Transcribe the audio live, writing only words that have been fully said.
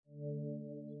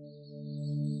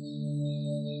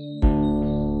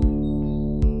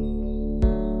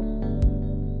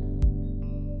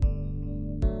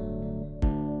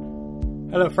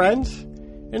Hello, friends.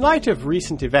 In light of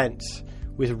recent events,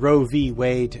 with Roe v.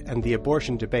 Wade and the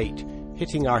abortion debate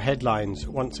hitting our headlines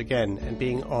once again and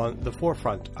being on the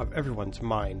forefront of everyone's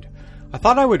mind, I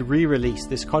thought I would re-release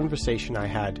this conversation I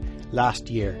had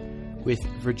last year with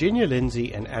Virginia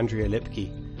Lindsay and Andrea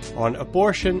Lipke on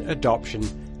abortion, adoption,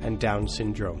 and Down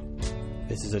syndrome.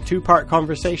 This is a two-part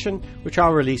conversation which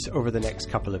I'll release over the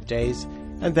next couple of days,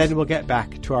 and then we'll get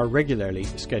back to our regularly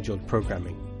scheduled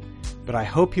programming. But I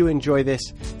hope you enjoy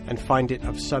this and find it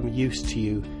of some use to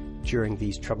you during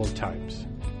these troubled times.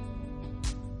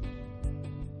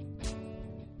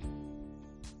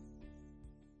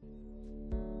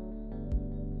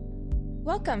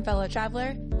 Welcome, fellow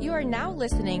traveler. You are now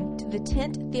listening to the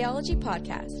Tent Theology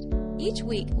Podcast. Each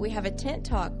week, we have a tent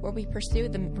talk where we pursue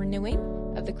the renewing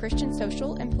of the Christian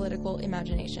social and political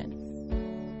imagination.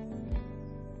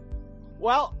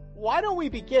 Well, why don't we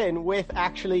begin with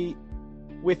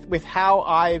with how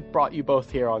I brought you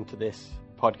both here onto this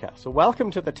podcast. So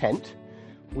welcome to the tent.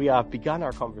 We have begun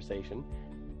our conversation.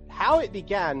 How it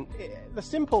began, the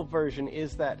simple version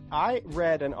is that I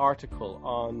read an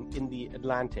article in the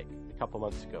Atlantic a couple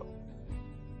months ago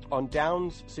on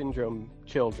Down's syndrome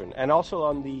children, and also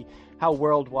on how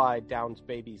worldwide Down's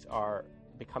babies are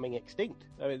becoming extinct.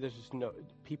 I mean,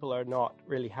 people are not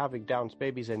really having Down's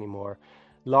babies anymore,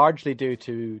 largely due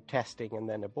to testing and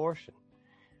then abortion.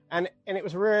 And it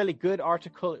was a really good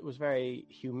article. It was very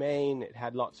humane. It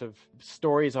had lots of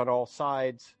stories on all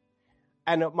sides.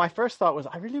 And my first thought was,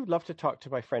 I really would love to talk to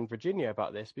my friend Virginia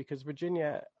about this, because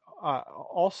Virginia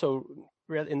also,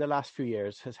 in the last few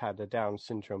years, has had a Down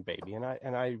syndrome baby. And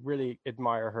I really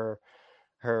admire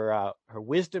her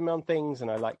wisdom on things,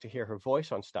 and I like to hear her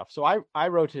voice on stuff. So I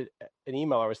wrote an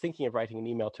email. I was thinking of writing an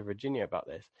email to Virginia about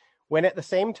this, when at the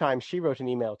same time she wrote an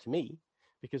email to me,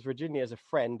 because Virginia is a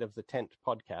friend of the Tent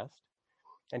podcast,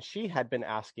 and she had been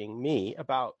asking me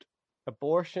about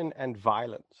abortion and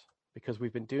violence, because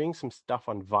we've been doing some stuff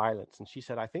on violence. And she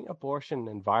said, I think abortion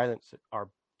and violence are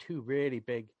two really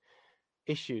big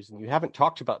issues, and you haven't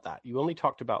talked about that. You only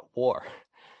talked about war.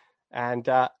 And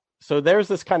so there's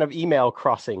this kind of email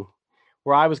crossing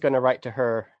where I was going to write to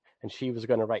her and she was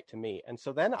going to write to me. And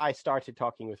so then I started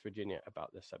talking with Virginia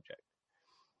about this subject.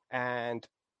 And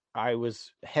I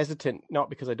was hesitant, not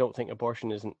because I don't think abortion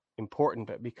isn't important,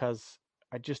 but because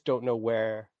I just don't know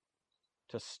where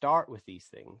to start with these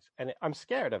things. And I'm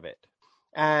scared of it.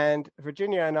 And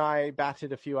Virginia and I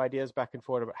batted a few ideas back and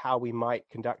forth about how we might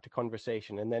conduct a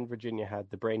conversation. And then Virginia had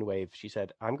the brainwave. She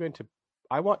said, I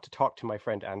want to talk to my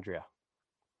friend Andrea.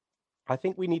 I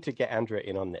think we need to get Andrea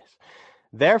in on this.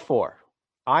 Therefore,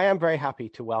 I am very happy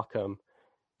to welcome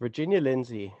Virginia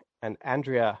Lindsay and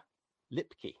Andrea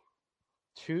Lipke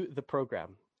to the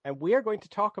program. And we are going to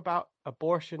talk about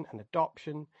abortion and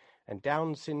adoption and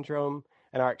Down syndrome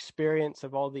and our experience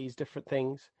of all these different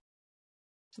things.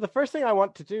 So the first thing I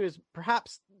want to do is,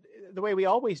 perhaps the way we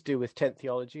always do with Tent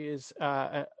Theology, is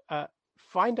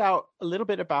find out a little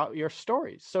bit about your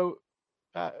stories. So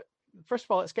first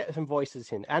of all, let's get some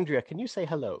voices in. Andrea, can you say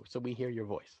hello so we hear your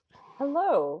voice?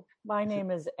 Hello, my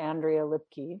name is Andrea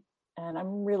Lipke, and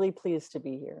I'm really pleased to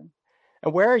be here.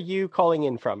 And where are you calling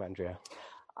in from, Andrea?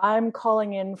 I'm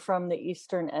calling in from the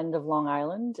eastern end of Long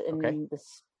Island in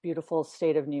this beautiful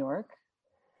state of New York.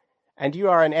 And you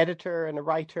are an editor and a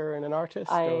writer and an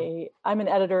artist? I'm an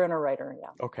editor and a writer, yeah.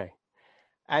 Okay.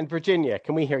 And Virginia,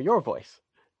 can we hear your voice?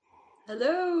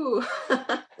 Hello.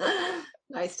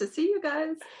 Nice to see you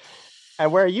guys.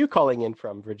 And where are you calling in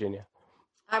from, Virginia?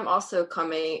 I'm also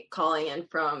calling in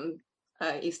from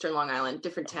eastern Long Island,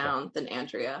 different town than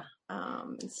Andrea,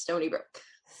 in Stony Brook.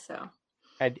 So.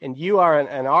 And you are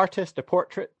an artist, a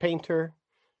portrait painter?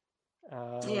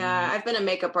 Yeah, I've been a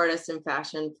makeup artist in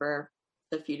fashion for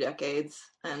a few decades,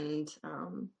 and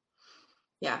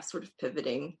sort of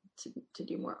pivoting to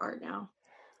do more art now.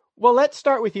 Well, let's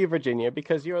start with you, Virginia,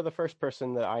 because you're the first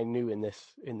person that I knew in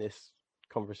this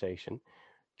conversation.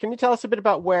 Can you tell us a bit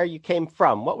about where you came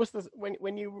from? What was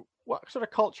what sort of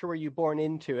culture were you born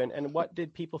into, and what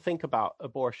did people think about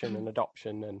abortion and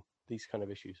adoption and these kind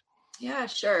of issues? Yeah,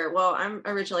 sure. Well, I'm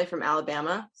originally from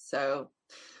Alabama, so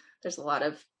there's a lot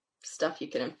of stuff you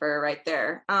can infer right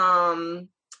there.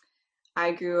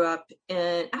 I grew up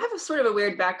I have a sort of a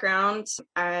weird background.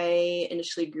 I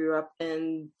initially grew up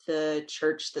in the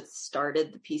church that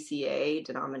started the PCA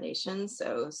denomination,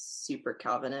 so super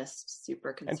Calvinist,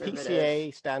 super conservative. And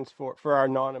PCA stands for our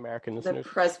non-American listeners? The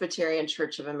Presbyterian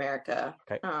Church of America.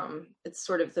 Okay. It's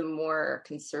sort of the more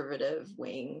conservative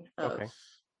wing of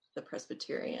the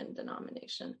Presbyterian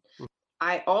denomination. Mm-hmm.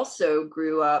 I also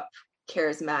grew up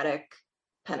charismatic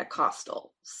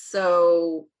Pentecostal.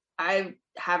 So I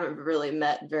haven't really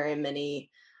met very many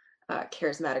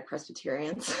charismatic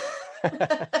Presbyterians.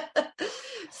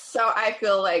 So I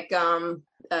feel like,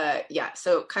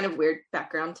 so kind of weird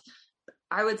background.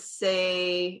 I would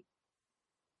say,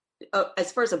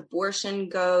 as far as abortion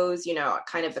goes,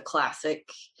 kind of the classic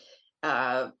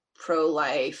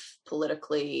pro-life,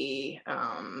 politically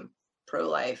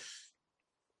pro-life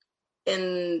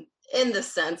in the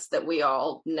sense that we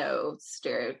all know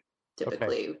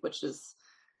stereotypically, which is,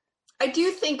 I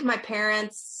do think my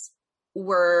parents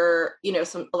were,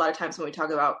 a lot of times when we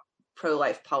talk about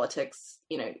pro-life politics,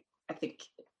 I think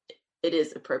it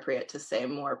is appropriate to say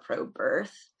more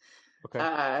pro-birth. Okay.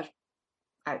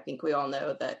 I think we all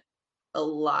know that a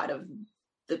lot of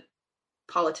the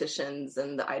politicians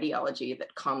and the ideology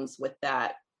that comes with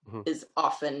that is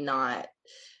often not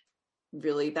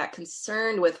really that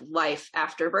concerned with life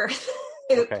after birth.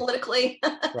 Politically.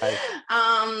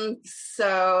 Right.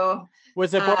 So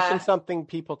was abortion something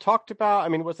people talked about? I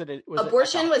mean,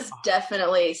 abortion was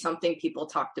definitely something people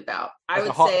talked about. I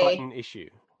would say button issue.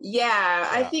 Yeah,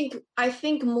 I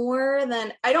think more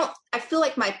than I feel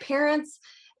like my parents,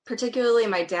 particularly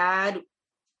my dad,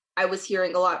 I was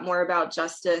hearing a lot more about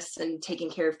justice and taking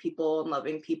care of people and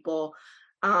loving people.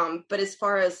 But as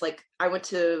far as like, I went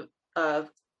to a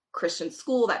Christian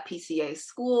school, that PCA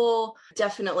school,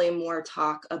 definitely more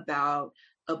talk about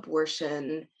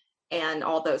abortion and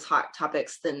all those hot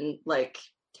topics than like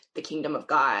the kingdom of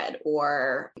God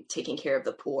or taking care of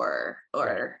the poor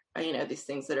or, these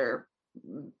things that are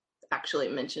actually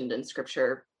mentioned in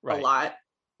scripture a lot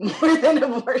more than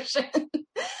abortion.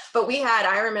 But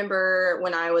I remember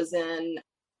when I was in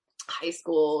high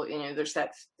school, there's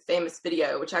that famous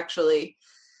video, which actually,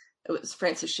 it was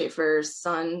Francis Schaeffer's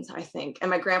son, I think. And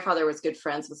my grandfather was good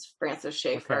friends with Francis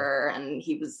Schaeffer, and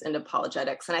he was into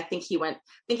apologetics. And I think he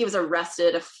was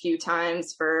arrested a few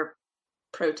times for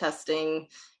protesting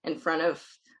in front of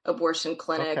abortion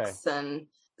clinics. And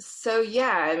so,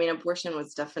 abortion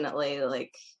was definitely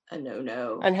like a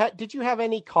no-no. And did you have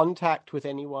any contact with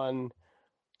anyone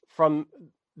from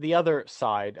the other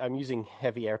side? I'm using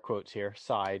heavy air quotes here,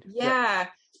 side. Yeah.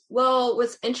 Well,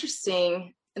 what's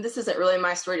interesting, and this isn't really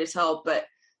my story to tell, but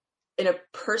in a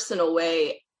personal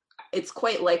way, it's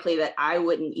quite likely that I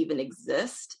wouldn't even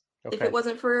exist if it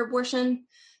wasn't for abortion.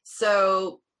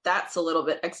 So that's a little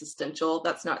bit existential.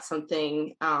 That's not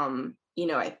something,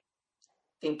 I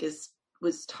think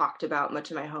was talked about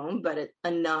much in my home, but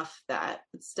enough that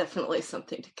it's definitely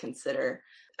something to consider.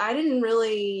 I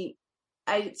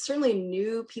certainly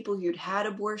knew people who'd had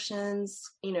abortions,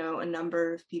 a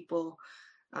number of people.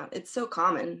 It's so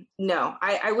common. No,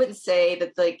 I wouldn't say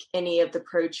that like any of the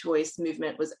pro-choice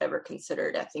movement was ever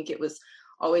considered. I think it was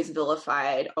always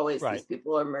vilified. Always these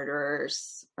people are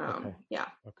murderers. Yeah.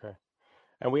 Okay.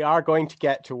 And we are going to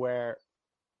get to where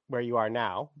you are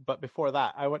now. But before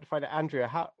that, I want to find out,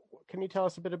 Andrea, can you tell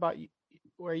us a bit about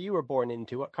where you were born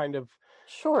into? What kind of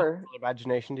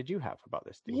imagination did you have about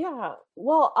this thing? Yeah.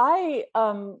 Well, I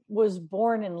was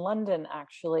born in London,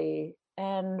 actually.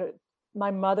 And my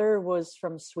mother was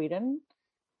from Sweden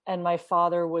and my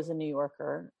father was a New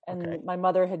Yorker. And my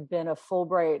mother had been a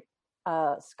Fulbright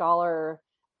scholar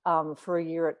for a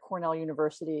year at Cornell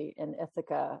University in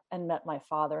Ithaca and met my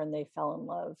father, and they fell in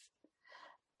love.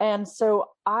 And so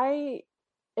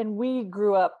we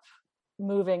grew up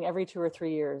moving every 2 or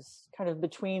 3 years, kind of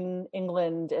between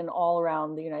England and all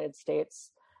around the United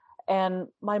States. And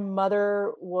my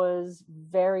mother was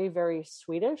very, very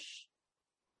Swedish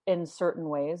in certain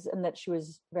ways, and that she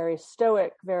was very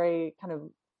stoic, very kind of,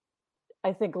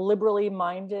 I think, liberally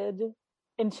minded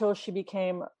until she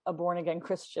became a born again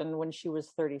Christian when she was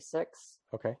 36.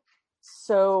 Okay.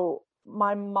 So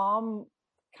my mom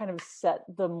kind of set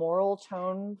the moral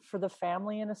tone for the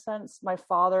family in a sense. My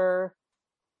father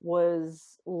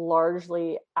was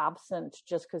largely absent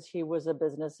just because he was a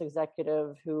business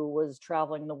executive who was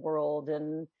traveling the world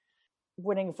and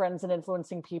winning friends and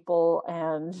influencing people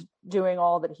and doing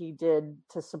all that he did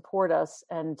to support us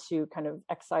and to kind of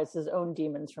excise his own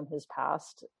demons from his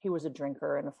past. He was a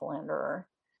drinker and a philanderer.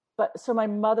 But so my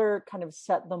mother kind of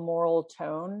set the moral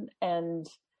tone. And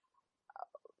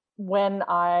when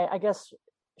I guess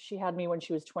she had me when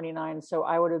she was 29, so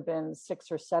I would have been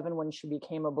 6 or 7 when she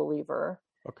became a believer.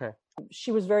 Okay.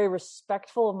 She was very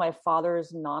respectful of my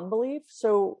father's non-belief.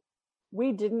 So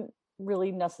we didn't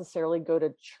really necessarily go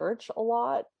to church a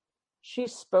lot. She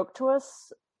spoke to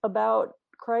us about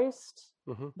Christ,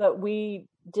 but I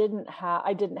didn't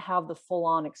have the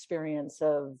full-on experience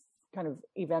of kind of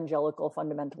evangelical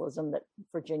fundamentalism that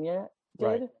Virginia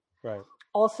did. Right.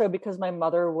 Also, because my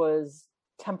mother was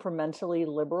temperamentally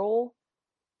liberal,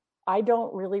 I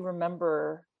don't really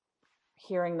remember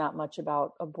hearing that much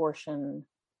about abortion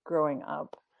growing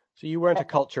up. So you weren't a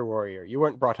culture warrior. You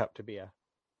weren't brought up to be a...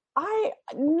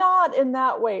 Not in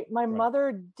that way. My Right.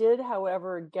 mother did,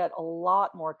 however, get a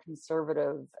lot more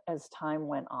conservative as time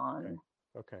went on.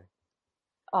 Okay.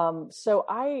 So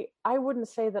I wouldn't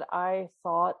say that I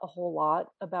thought a whole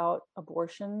lot about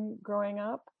abortion growing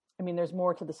up. I mean, there's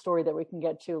more to the story that we can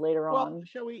get to later on.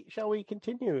 Shall we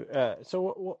continue?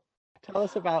 So tell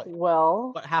us about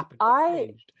what happened.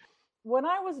 When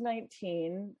I was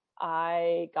 19,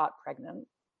 I got pregnant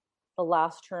the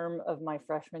last term of my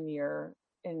freshman year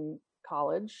in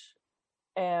college,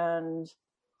 and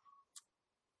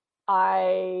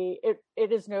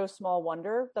it is no small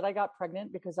wonder that I got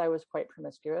pregnant because I was quite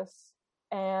promiscuous,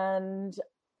 and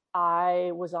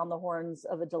I was on the horns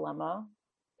of a dilemma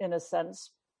in a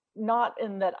sense, not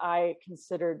in that I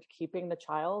considered keeping the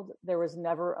child. There was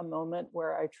never a moment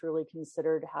where I truly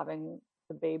considered having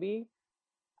the baby.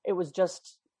 It was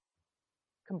just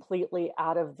completely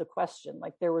out of the question.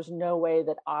 Like, there was no way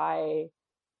that I,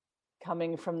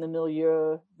 coming from the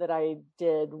milieu that I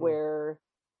did, where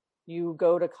you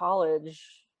go to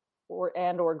college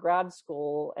or grad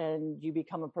school and you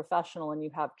become a professional and you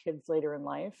have kids later in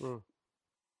life.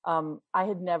 I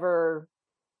had never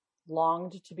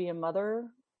longed to be a mother.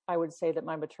 I would say that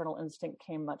my maternal instinct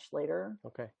came much later.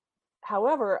 Okay.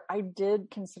 However, I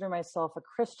did consider myself a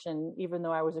Christian, even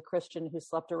though I was a Christian who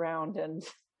slept around and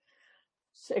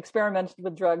experimented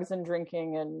with drugs and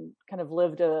drinking and kind of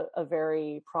lived a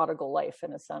very prodigal life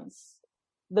in a sense.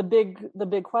 The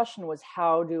big question was,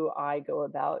 how do I go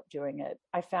about doing it?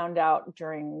 I found out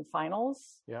during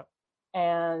finals. Yeah.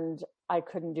 And I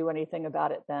couldn't do anything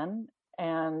about it then.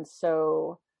 And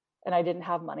I didn't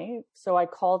have money. So I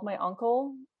called my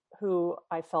uncle, who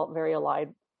I felt very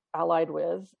allied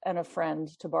with, and a friend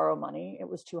to borrow money. It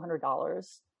was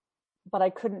 $200, but I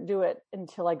couldn't do it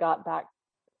until I got back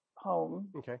home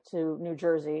to New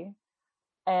Jersey.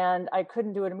 And I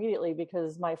couldn't do it immediately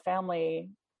because my family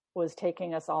was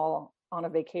taking us all on a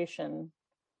vacation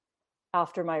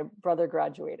after my brother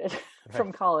graduated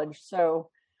from college. So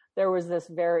there was this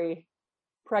very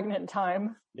pregnant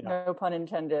time, no pun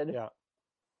intended,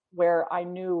 where I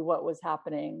knew what was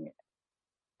happening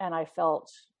and I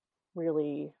felt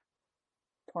really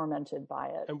tormented by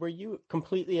it. And were you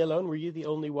completely alone? Were you the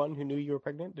only one who knew you were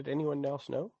pregnant? Did anyone else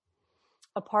know?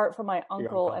 Apart from my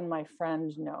uncle and my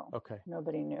friend, no. Okay.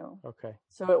 Nobody knew. Okay.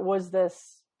 So it was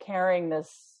this carrying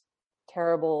this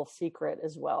terrible secret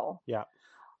as well. Yeah.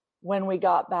 When we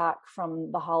got back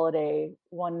from the holiday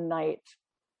one night,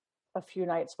 a few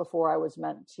nights before I was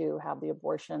meant to have the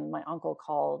abortion, my uncle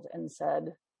called and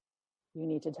said, "You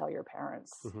need to tell your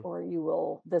parents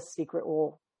or this secret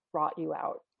will rot you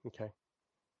out." Okay.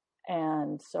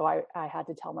 And so I had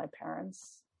to tell my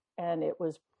parents, and it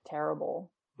was terrible.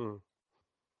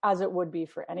 As it would be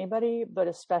for anybody, but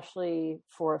especially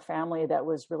for a family that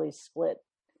was really split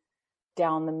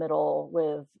down the middle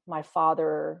with my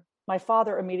father. My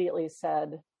father immediately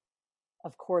said,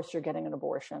 "Of course you're getting an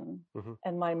abortion."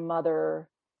 And my mother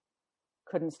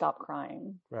couldn't stop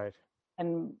crying. Right.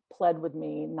 And pled with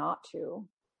me not to.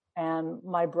 And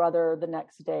my brother the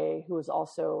next day, who was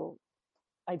also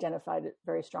identified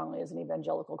very strongly as an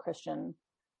evangelical Christian,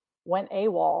 went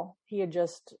AWOL. He had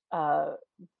just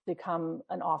become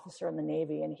an officer in the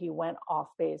Navy, and he went off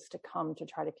base to come to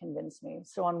try to convince me.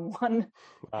 So on one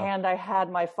hand, I had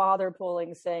my father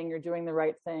saying, "You're doing the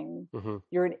right thing.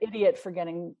 You're an idiot for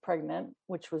getting pregnant,"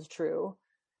 which was true.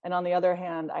 And on the other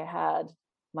hand, I had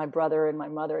my brother and my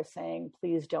mother saying,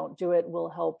 "Please don't do it. We'll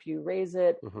help you raise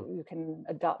it. You can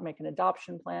make an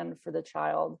adoption plan for the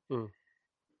child."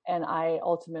 And I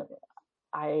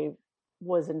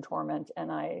was in torment,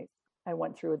 and I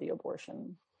went through the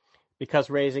abortion.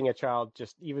 Because raising a child,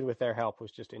 just even with their help,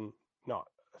 was just not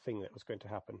a thing that was going to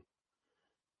happen.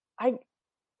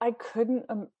 I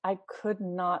could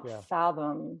not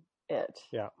fathom it.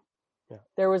 Yeah.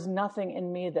 There was nothing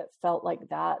in me that felt like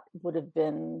that would have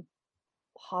been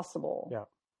possible. Yeah.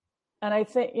 And I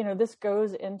think, this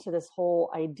goes into this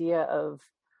whole idea of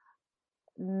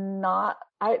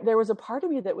there was a part of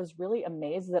me that was really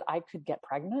amazed that I could get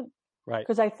pregnant. Right.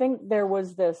 Because I think there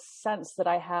was this sense that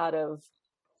I had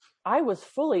I was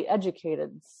fully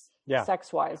educated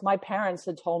sex-wise. My parents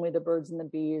had told me the birds and the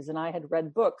bees, and I had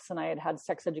read books, and I had had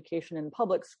sex education in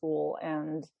public school,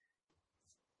 and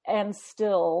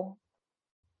still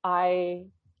I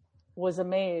was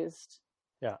amazed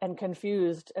and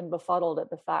confused and befuddled at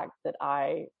the fact that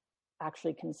I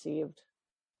actually conceived.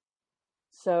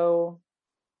 So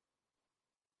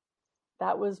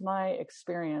that was my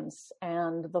experience.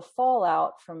 And the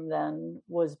fallout from then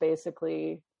was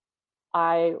basically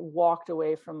I walked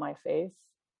away from my faith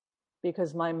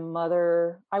because my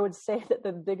mother, I would say that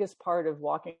the biggest part of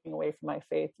walking away from my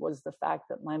faith was the fact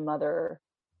that my mother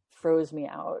froze me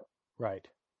out. Right.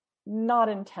 Not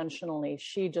intentionally.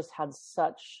 She just had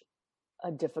such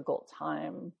a difficult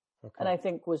time. Okay. And I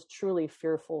think was truly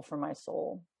fearful for my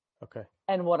soul. Okay.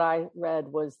 And what I read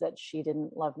was that she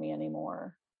didn't love me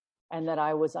anymore and that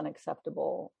I was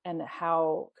unacceptable. And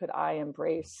how could I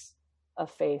embrace a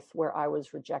faith where I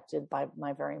was rejected by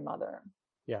my very mother?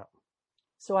 Yeah.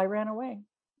 So I ran away.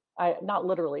 Not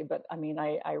literally, but I mean,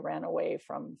 I ran away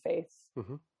from faith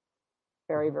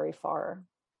very, very far,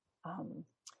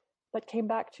 but came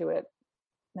back to it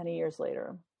many years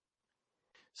later.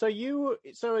 So a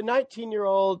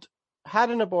 19-year-old had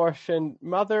an abortion,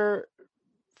 mother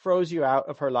froze you out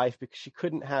of her life because she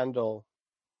couldn't handle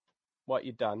what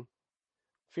you'd done,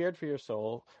 feared for your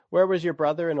soul. Where was your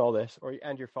brother in all this,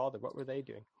 and your father? What were they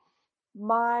doing?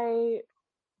 My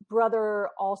brother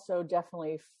also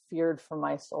definitely feared for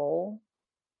my soul.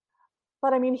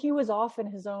 But I mean, he was off in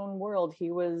his own world.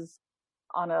 He was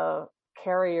on a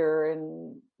carrier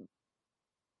in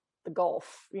the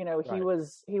Gulf. You know, he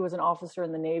was an officer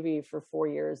in the Navy for 4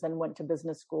 years, then went to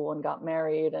business school and got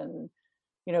married. And,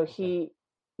 you know,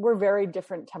 we're very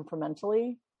different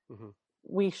temperamentally.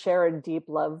 We share a deep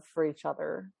love for each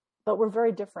other, but we're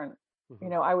very different. You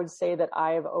know, I would say that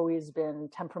I've always been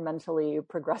temperamentally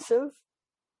progressive.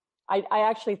 I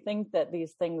actually think that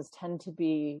these things tend to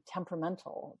be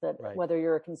temperamental, that whether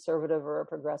you're a conservative or a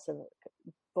progressive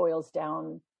boils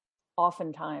down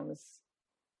oftentimes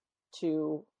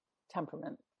to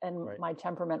temperament. And my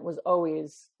temperament was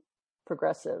always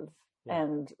progressive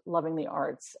and loving the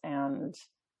arts and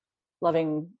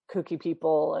loving kooky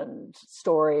people and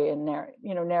story and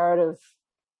narrative.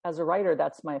 As a writer,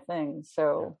 that's my thing.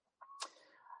 So,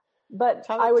 but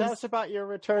tell us about your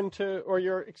return to, or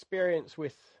your experience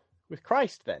with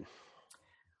Christ then.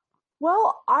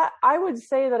 Well, I would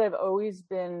say that I've always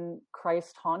been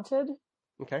Christ haunted.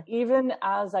 Okay. Even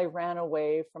as I ran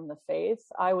away from the faith,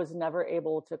 I was never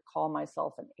able to call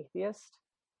myself an atheist.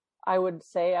 I would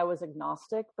say I was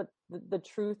agnostic, but the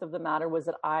truth of the matter was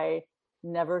that I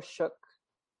never shook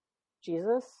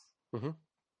Jesus.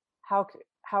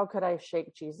 How could I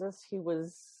shake Jesus? He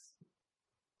was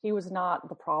not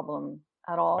the problem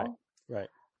at all. Right.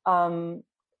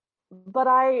 But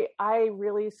I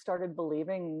really started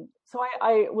believing. So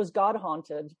I was God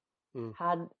haunted.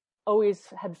 Had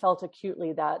felt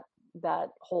acutely that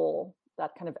hole,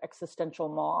 that kind of existential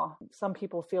maw. Some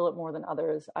people feel it more than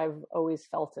others. I've always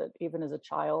felt it, even as a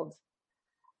child.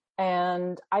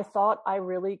 And I thought I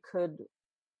really could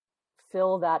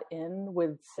fill that in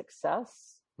with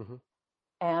success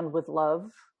and with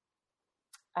love.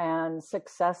 And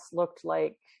success looked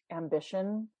like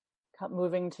ambition,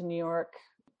 moving to New York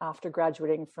after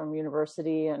graduating from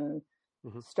university and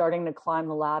starting to climb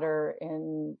the ladder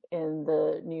in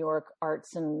the New York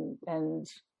arts and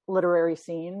literary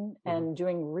scene, and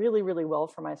doing really, really well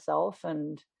for myself,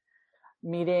 and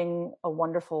meeting a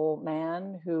wonderful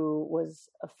man who was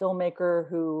a filmmaker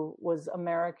who was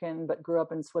American but grew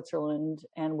up in Switzerland,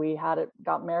 and we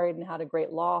got married and had a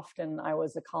great loft, and I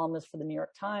was a columnist for the New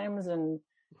York Times, and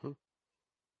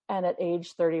at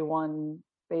age 31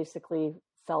 basically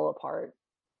fell apart,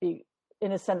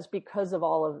 in a sense, because of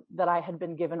all of that. I had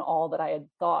been given all that I had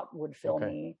thought would fill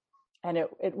me, and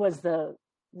it was the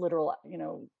literal,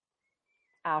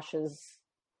 ashes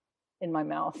in my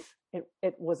mouth.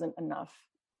 It wasn't enough.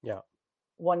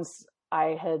 Once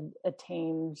I had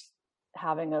attained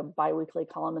having a biweekly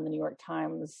column in the New York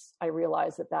Times, I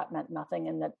realized that meant nothing,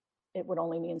 and that it would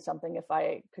only mean something if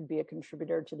I could be a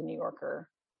contributor to the New Yorker.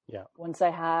 Once I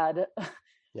had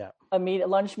a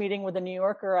lunch meeting with the New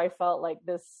Yorker, I felt like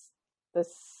this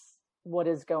what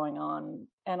is going on,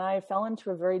 and I fell into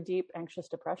a very deep anxious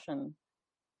depression,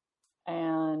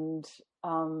 and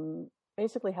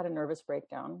basically had a nervous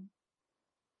breakdown,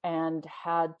 and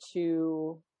had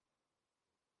to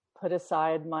put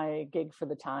aside my gig for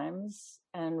the Times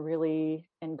and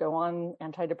go on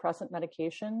antidepressant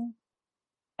medication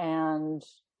and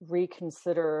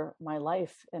reconsider my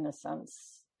life in a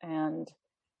sense. And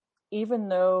even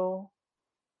though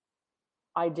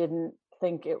I didn't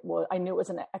think I knew it was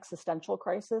an existential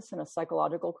crisis and a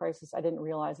psychological crisis, I didn't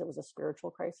realize it was a spiritual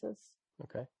crisis.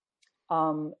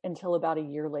 Until about a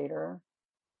year later.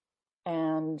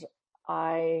 And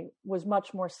I was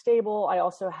much more stable. I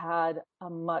also had a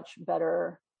much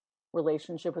better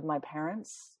relationship with my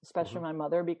parents, especially my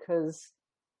mother, because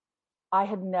I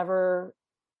had never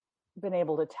been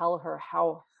able to tell her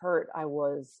how hurt I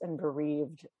was and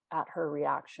bereaved at her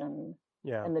reaction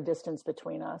and the distance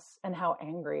between us, and how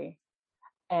angry.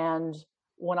 And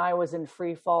when I was in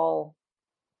free fall,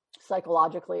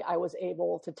 psychologically, I was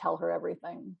able to tell her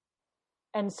everything.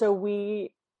 And so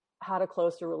we had a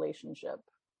closer relationship.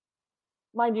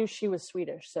 Mind you, she was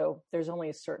Swedish, so there's only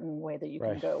a certain way that you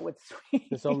can go with Swedish.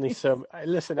 There's only so.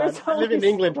 Listen, I live in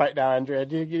England right now, Andrea.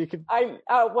 You could.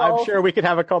 I'm sure we could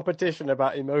have a competition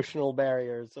about emotional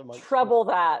barriers. Trouble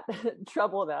that.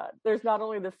 There's not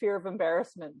only the fear of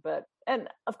embarrassment, and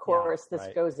of course, this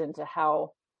goes into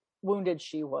how wounded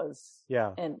she was.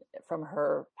 Yeah. And from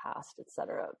her past,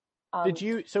 etc. Did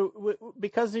you? So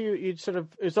because you sort of,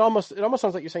 it almost sounds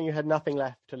like you're saying you had nothing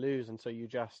left to lose, and so you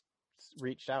just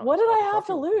reached out. What did I have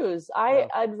to lose?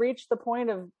 I'd reached the point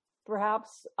of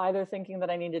perhaps either thinking that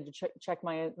I needed to check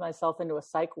myself into a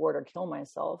psych ward or kill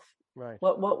myself. Right.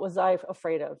 What was I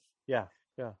afraid of? Yeah.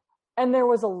 And there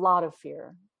was a lot of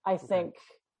fear. I think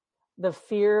the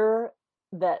fear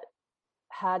that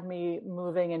had me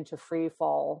moving into free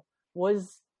fall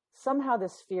was somehow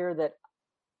this fear that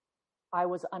I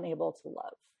was unable to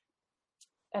love.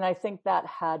 And I think that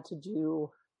had to do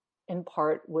in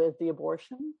part with the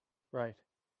abortion. Right.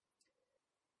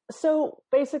 So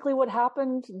basically what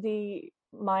happened,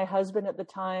 my husband at the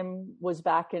time was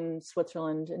back in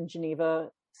Switzerland, in Geneva,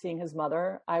 seeing his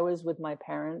mother. I was with my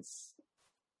parents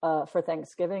for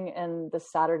Thanksgiving. And the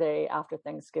Saturday after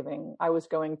Thanksgiving, I was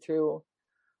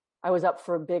up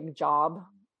for a big job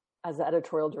as the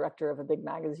editorial director of a big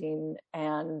magazine,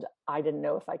 and I didn't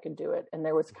know if I could do it. And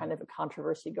there was kind of a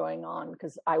controversy going on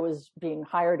because I was being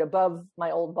hired above my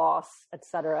old boss,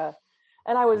 etc.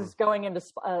 And I was going into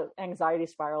anxiety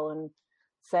spiral and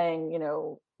saying,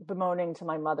 bemoaning to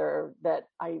my mother that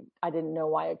I didn't know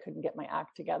why I couldn't get my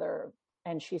act together.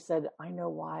 And she said, I know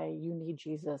why. You need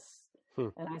Jesus.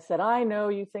 And I said, I know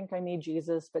you think I need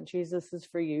Jesus, but Jesus is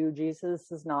for you.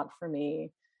 Jesus is not for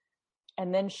me.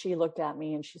 And then she looked at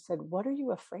me and she said, what are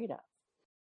you afraid of?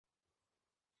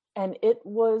 And it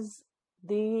was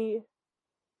the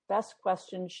best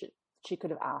question she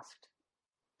could have asked,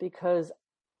 because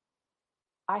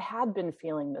I had been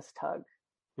feeling this tug,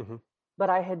 but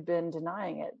I had been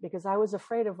denying it because I was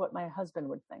afraid of what my husband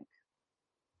would think.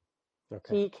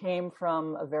 Okay. He came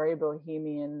from a very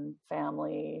bohemian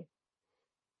family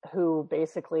who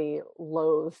basically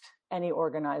loathed any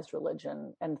organized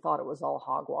religion and thought it was all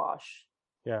hogwash.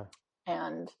 Yeah.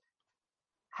 And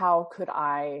how could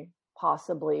I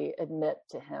possibly admit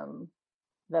to him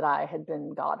that I had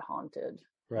been God haunted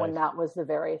when that was the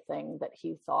very thing that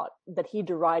he thought, that he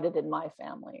derided in my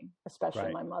family,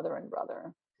 especially my mother and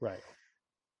brother. Right.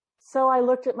 So I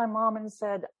looked at my mom and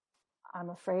said, I'm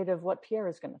afraid of what Pierre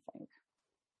is going to think.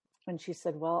 And she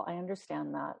said, well, I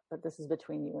understand that, but this is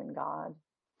between you and God.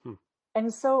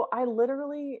 And so I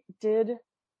literally did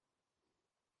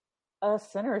a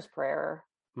sinner's prayer.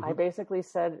 I basically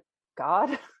said,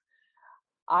 God,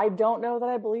 I don't know that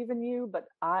I believe in you, but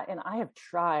I have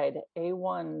tried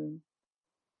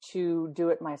to do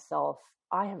it myself.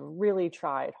 I have really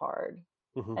tried hard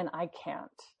and I can't.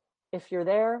 If you're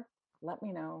there, let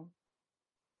me know.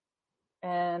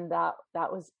 And that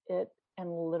was it. And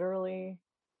literally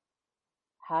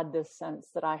had this sense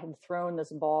that I had thrown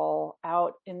this ball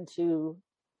out into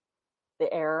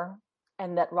the air,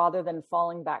 and that rather than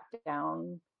falling back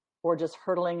down or just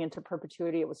hurtling into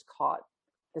perpetuity, it was caught.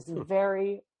 This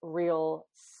very real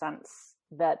sense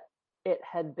that it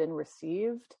had been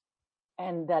received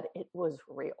and that it was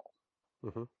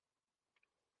real.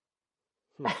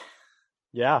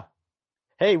 Yeah.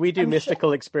 Hey, we do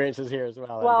mystical experiences here as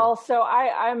well. Well, so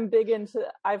I'm big into,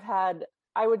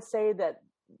 I would say that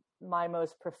my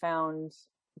most profound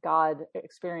God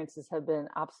experiences have been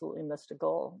absolutely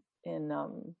mystical in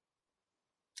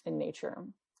nature.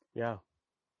 Yeah.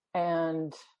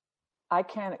 And I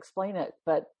can't explain it,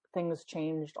 but things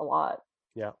changed a lot.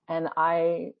 Yeah. And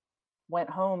I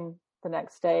went home the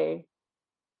next day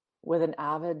with an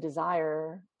avid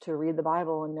desire to read the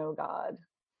Bible and know God.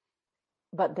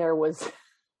 But there was...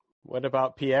 What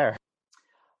about Pierre?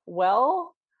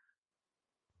 Well,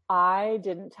 I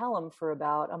didn't tell him for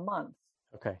about a month.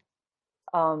 Okay.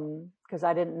 Because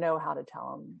I didn't know how to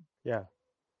tell him. Yeah.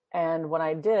 And when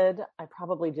I did, I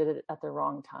probably did it at the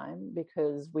wrong time,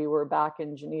 because we were back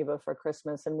in Geneva for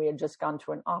Christmas and we had just gone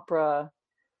to an opera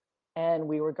and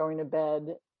we were going to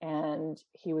bed and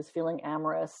he was feeling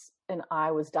amorous and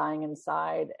I was dying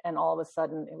inside. And all of a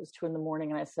sudden it was 2 a.m.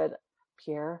 and I said,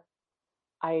 Pierre,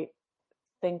 I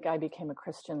think I became a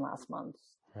Christian last month.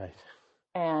 Right.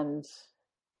 And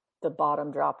the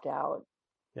bottom dropped out.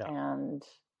 Yeah. And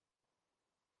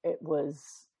it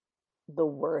was the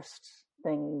worst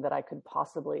thing that I could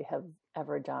possibly have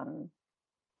ever done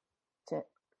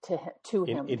to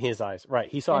him. In his eyes. Right.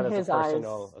 He saw it as a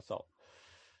personal assault.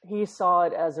 he saw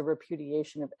it as a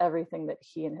repudiation of everything that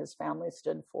he and his family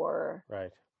stood for.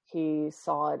 Right. He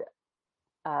saw it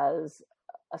as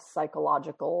a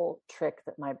psychological trick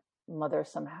that my mother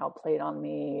somehow played on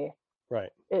me.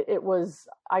 Right. It was,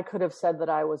 I could have said that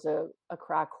I was a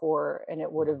crack whore, and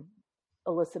it would have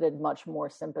elicited much more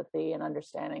sympathy and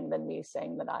understanding than me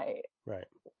saying that I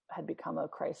had become a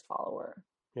Christ follower.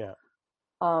 Yeah.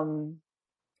 And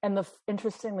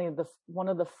interestingly, one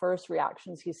of the first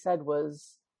reactions he said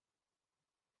was,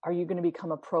 "Are you going to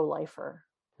become a pro-lifer?"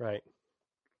 Right.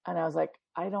 And I was like,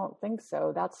 "I don't think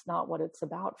so. That's not what it's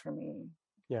about for me."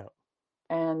 Yeah.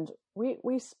 And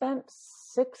we spent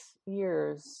 6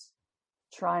 years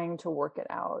trying to work it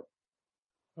out.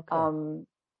 Okay.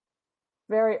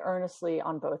 Very earnestly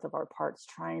on both of our parts,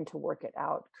 trying to work it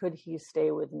out. Could he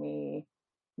stay with me,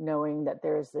 knowing that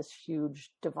there's this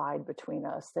huge divide between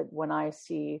us, that when I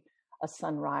see a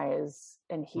sunrise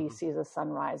and he sees a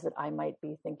sunrise, that I might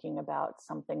be thinking about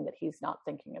something that he's not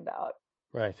thinking about.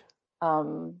 Right.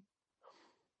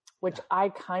 Which I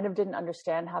kind of didn't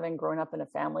understand, having grown up in a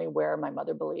family where my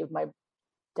mother believed, my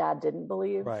dad didn't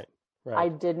believe. Right.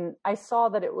 Right. I saw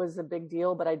that it was a big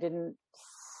deal, but I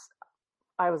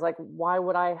was like, why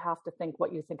would I have to think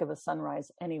what you think of a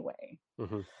sunrise anyway?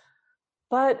 Mm-hmm.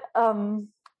 But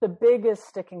the biggest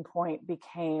sticking point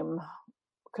became,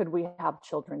 could we have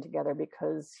children together?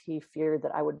 Because he feared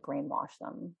that I would brainwash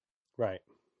them. Right.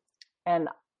 And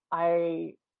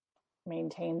I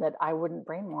maintained that I wouldn't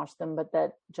brainwash them, but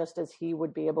that just as he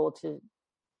would be able to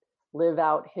live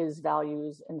out his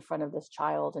values in front of this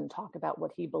child and talk about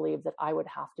what he believed, that I would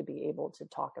have to be able to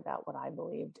talk about what I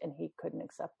believed, and he couldn't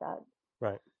accept that.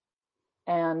 Right.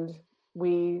 And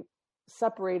we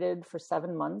separated for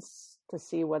 7 months to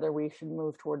see whether we should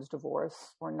move towards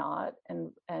divorce or not.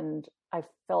 And I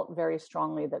felt very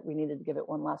strongly that we needed to give it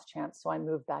one last chance. So I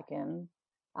moved back in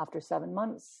after 7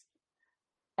 months,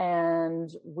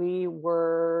 and we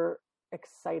were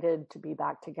excited to be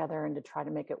back together and to try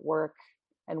to make it work.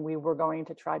 And we were going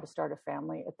to try to start a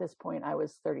family. At this point, I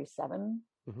was 37.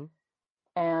 Mm-hmm.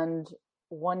 And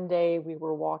one day we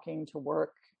were walking to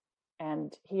work,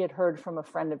 and he had heard from a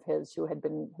friend of his who had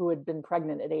been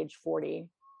pregnant at age 40,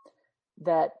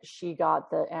 that she got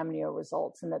the amnio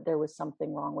results and that there was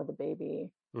something wrong with the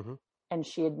baby. Mm-hmm. And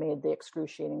she had made the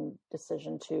excruciating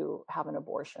decision to have an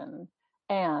abortion.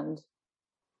 And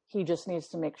he just needs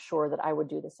to make sure that I would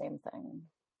do the same thing.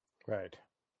 Right.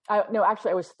 No,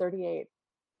 actually, I was 38.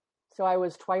 So I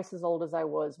was twice as old as I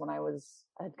was when I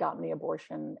had gotten the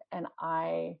abortion. And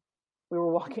we were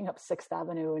walking up 6th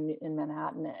Avenue in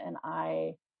Manhattan, and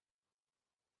I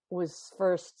was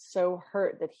first so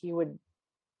hurt that he would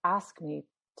ask me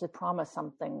to promise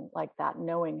something like that,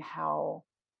 knowing how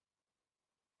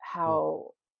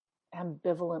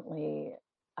ambivalently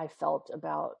I felt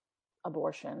about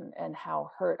abortion and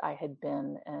how hurt I had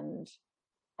been. And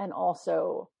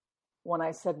also when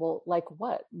I said, well, like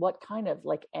what kind of,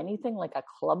 like anything, like a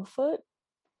club foot?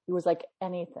 He was like,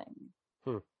 anything.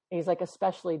 He's like,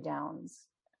 especially Downs.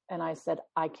 And I said,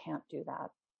 I can't do that.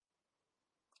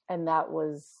 And that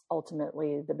was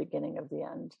ultimately the beginning of the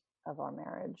end of our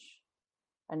marriage.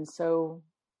 And so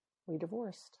we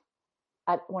divorced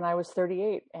when I was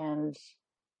 38, and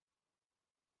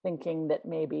thinking that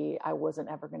maybe I wasn't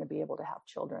ever going to be able to have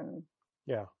children.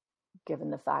 Yeah.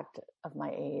 Given the fact of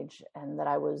my age, and that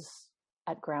I was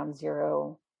at ground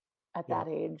zero at that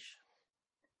age.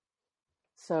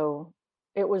 So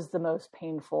it was the most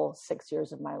painful 6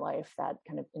 years of my life, that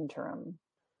kind of interim.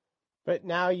 But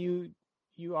now you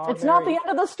are It's married. not the end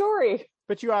of the story.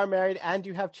 But you are married and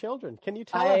you have children. Can you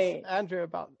tell us, Andrea,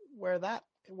 about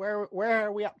where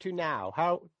are we up to now?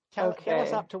 Get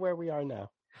us up to where we are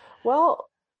now. Well,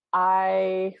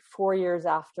 4 years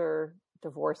after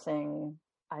divorcing,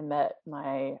 I met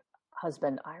my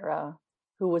husband, Ira,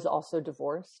 who was also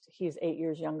divorced. He's 8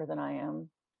 years younger than I am.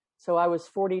 So I was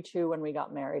 42 when we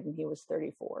got married, and he was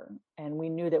 34. And we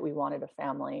knew that we wanted a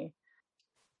family.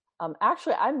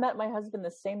 Actually, I met my husband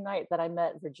the same night that I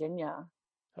met Virginia.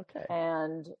 Okay.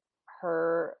 And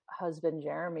her husband,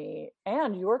 Jeremy,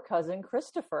 and your cousin,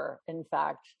 Christopher, in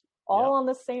fact, all on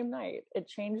the same night. It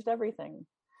changed everything.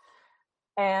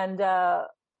 And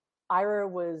Ira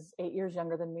was 8 years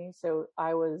younger than me. So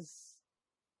I was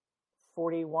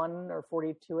 41 or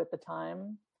 42 at the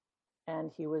time.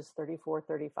 And he was 34,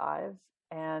 35.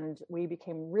 And we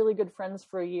became really good friends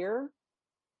for a year,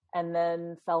 and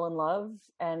then fell in love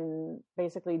and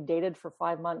basically dated for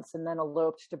 5 months, and then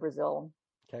eloped to Brazil.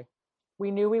 Okay.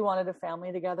 We knew we wanted a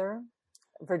family together.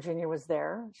 Virginia was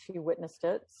there. She witnessed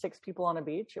it. 6 people on a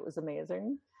beach. It was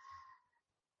amazing.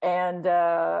 And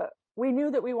we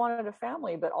knew that we wanted a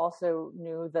family, but also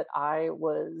knew that I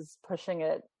was pushing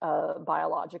it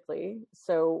biologically.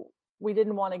 So we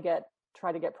didn't want to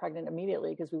try to get pregnant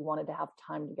immediately because we wanted to have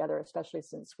time together, especially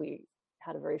since we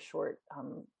had a very short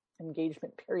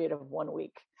engagement period of 1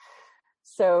 week.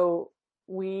 So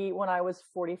when I was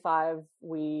 45,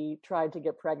 we tried to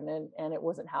get pregnant and it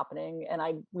wasn't happening. And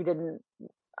I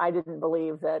didn't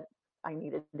believe that I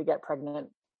needed to get pregnant,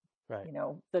 right,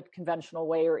 the conventional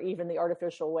way or even the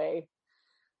artificial way.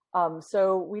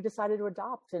 So we decided to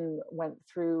adopt and went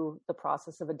through the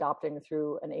process of adopting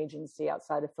through an agency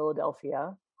outside of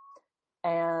Philadelphia,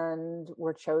 and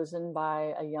were chosen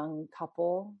by a young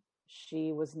couple.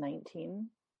 She was 19,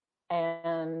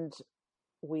 and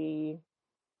we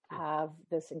have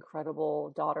this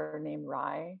incredible daughter named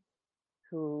Rai,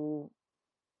 who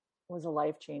was a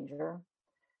life changer.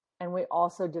 And we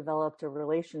also developed a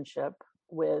relationship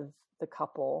with the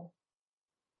couple.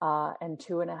 And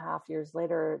 2.5 years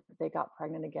later, they got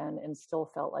pregnant again and still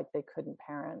felt like they couldn't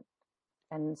parent.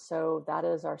 And so that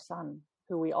is our son,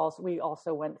 who we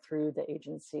also went through the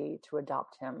agency to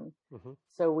adopt him. Mm-hmm.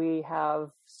 So we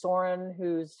have Soren,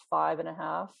 who's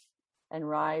 5.5, and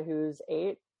Rai, who's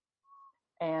 8.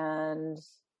 And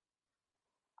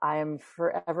I am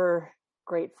forever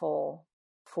grateful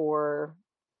for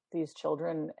these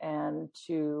children and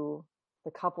to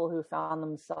the couple who found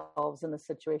themselves in the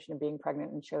situation of being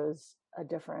pregnant and chose a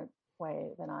different way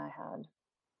than I had.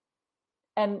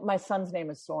 And my son's name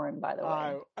is Soren, by the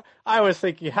way. I was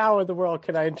thinking, how in the world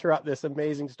can I interrupt this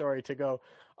amazing story to go,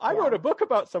 I wrote a book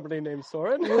about somebody named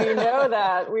Soren. We know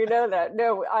that.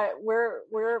 No,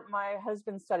 my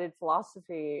husband studied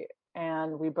philosophy,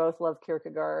 and we both love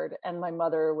Kierkegaard, and my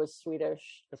mother was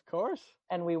Swedish. Of course.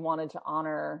 And we wanted to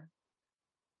honor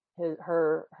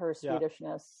her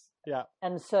Swedishness. Yeah.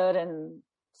 And Soren,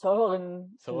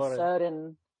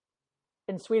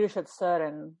 in Swedish it's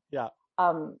Sören. Yeah.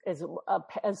 Is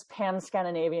as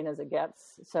pan-Scandinavian as it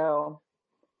gets. So.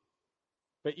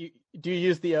 But do you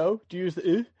use the O? Do you use the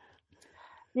U?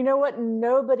 You know what?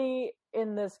 Nobody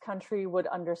in this country would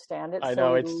understand it. I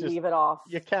know, it's just, leave it off.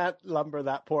 You can't lumber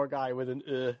that poor guy with an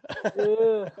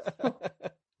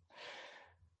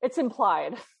It's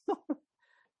implied.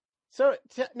 So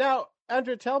now,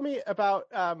 Andrea, tell me about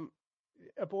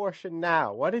abortion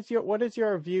now. What is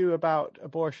your view about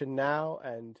abortion now?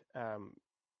 And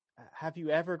have you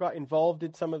ever got involved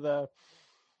in some of the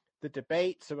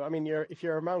debates? I mean, if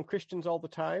you're around Christians all the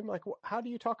time, like, how do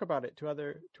you talk about it to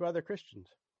other Christians?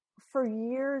 For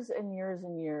years and years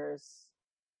and years,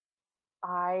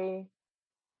 I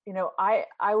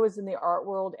was in the art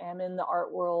world, am in the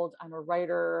art world. I'm a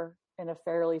writer in a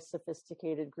fairly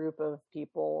sophisticated group of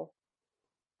people,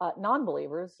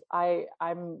 non-believers.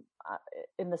 I'm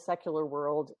in the secular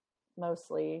world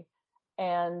mostly,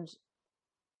 and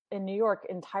in New York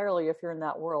entirely. If you're in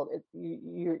that world,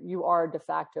 you are de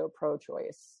facto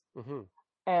pro-choice. Mm-hmm.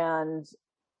 And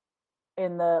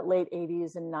in the late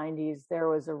 80s and 90s, there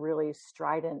was a really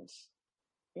strident,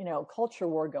 culture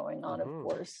war going on, mm-hmm. of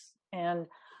course. And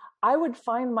I would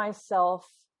find myself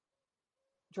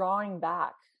drawing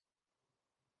back,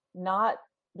 not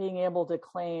being able to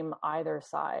claim either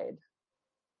side.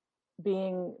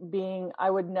 I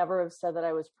would never have said that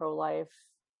I was pro-life,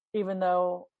 even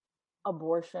though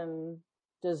abortion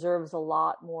deserves a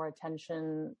lot more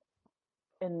attention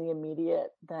in the immediate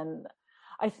than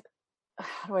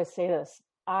how do I say this?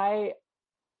 I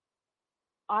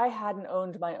hadn't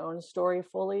owned my own story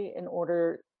fully in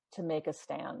order to make a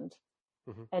stand.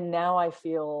 Mm-hmm. And now I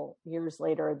feel years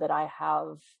later that I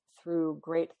have, through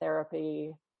great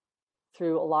therapy,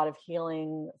 through a lot of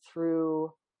healing,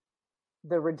 through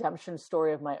the redemption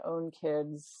story of my own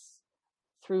kids,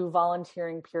 through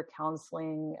volunteering peer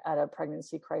counseling at a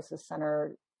pregnancy crisis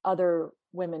center, other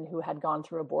women who had gone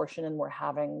through abortion and were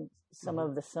having some mm-hmm.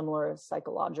 of the similar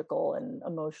psychological and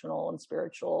emotional and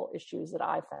spiritual issues that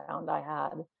I found I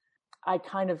had. I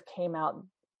kind of came out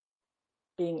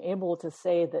being able to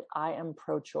say that I am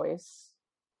pro-choice,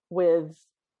 with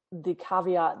the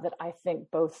caveat that I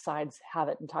think both sides have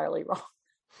it entirely wrong.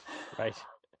 Right.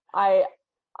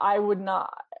 I would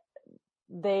not,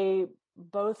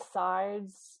 both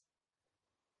sides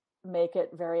make it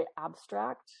very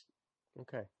abstract.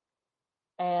 Okay.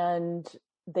 And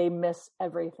they miss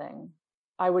everything.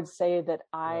 I would say that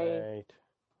I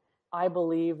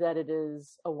believe that it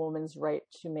is a woman's right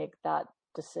to make that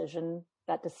decision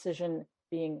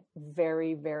being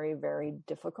very, very, very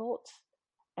difficult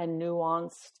and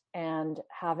nuanced and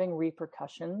having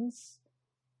repercussions,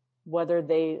 whether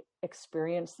they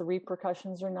experience the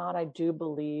repercussions or not. I do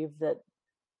believe that,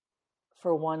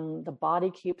 for one, the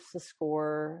body keeps the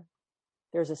score.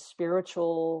 There's a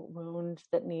spiritual wound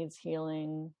that needs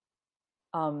healing.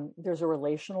 There's a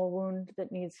relational wound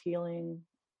that needs healing.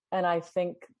 And I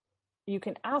think you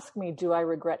can ask me, do I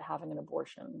regret having an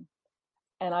abortion?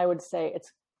 And I would say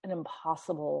it's an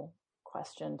impossible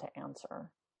question to answer.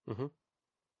 Mm-hmm.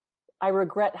 I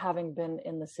regret having been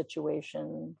in the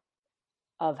situation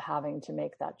of having to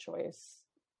make that choice.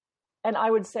 And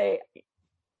I would say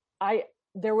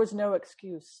there was no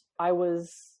excuse.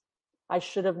 I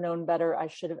should have known better. I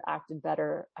should have acted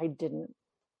better. I didn't.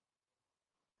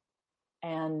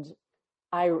 And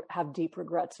I have deep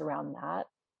regrets around that.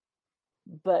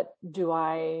 But do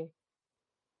I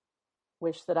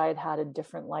wish that I had had a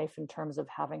different life in terms of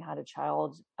having had a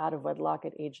child out of wedlock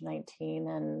at age 19?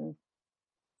 And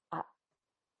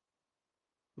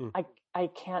I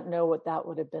can't know what that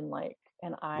would have been like.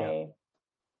 And I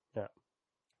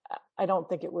don't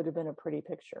think it would have been a pretty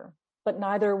picture, but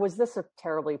neither was this a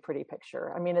terribly pretty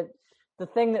picture. I mean, the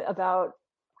thing about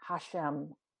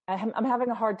Hashem, I'm having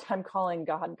a hard time calling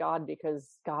God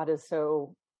because God is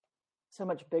so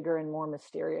much bigger and more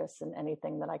mysterious than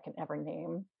anything that I can ever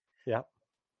name. Yeah.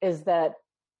 Is that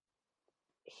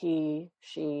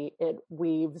it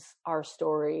weaves our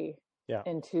story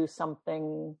into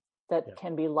something that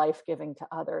can be life-giving to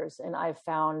others. And I've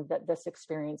found that this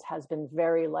experience has been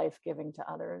very life-giving to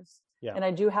others. Yeah. And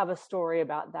I do have a story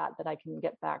about that I can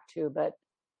get back to. But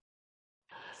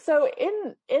so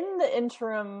in the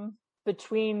interim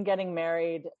between getting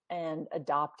married and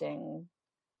adopting,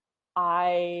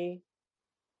 I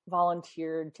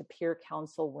volunteered to peer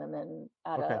counsel women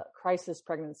at a crisis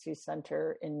pregnancy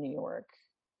center in New York.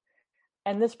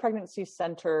 And this pregnancy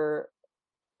center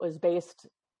was based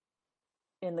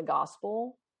in the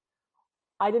gospel.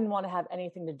 I didn't want to have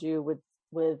anything to do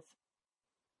with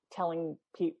telling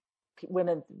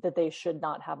women that they should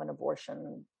not have an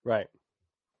abortion. Right.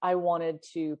 I wanted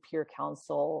to peer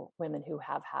counsel women who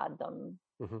have had them.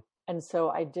 Mm-hmm. And so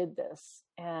I did this,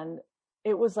 and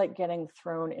it was like getting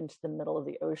thrown into the middle of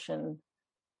the ocean.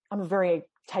 I'm a very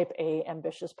type A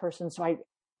ambitious person. So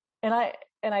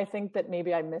I think that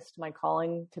maybe I missed my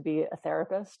calling to be a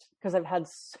therapist because I've had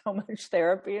so much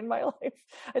therapy in my life.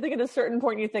 I think at a certain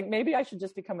point you think maybe I should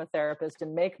just become a therapist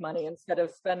and make money instead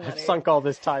of spend money. I've sunk all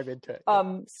this time into it.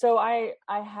 So I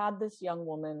had this young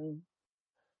woman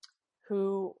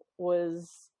who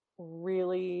was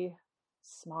really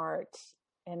smart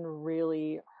and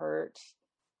really hurt.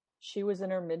 She was in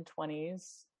her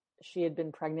mid-20s. She had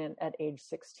been pregnant at age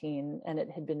 16, and it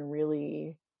had been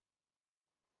really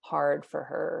hard for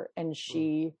her. And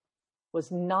she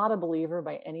was not a believer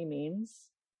by any means.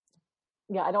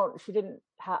 Yeah,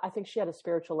 I think she had a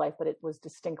spiritual life, but it was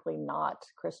distinctly not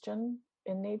Christian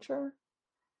in nature.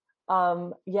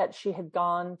 Yet she had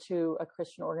gone to a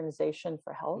Christian organization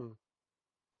for help.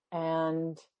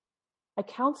 And I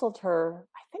counseled her,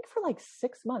 I think for like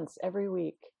 6 months every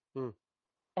week.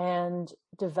 And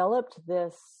developed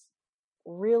this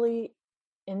really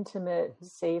intimate,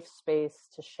 safe space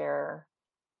to share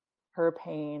her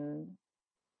pain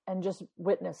and just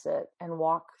witness it and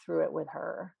walk through it with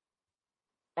her.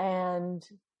 And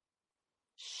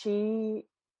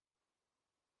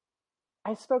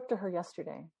I spoke to her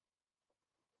yesterday.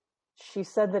 She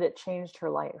said that it changed her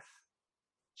life.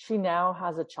 She now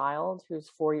has a child who's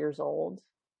 4 years old.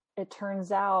 It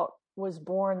turns out was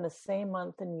born the same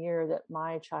month and year that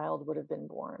my child would have been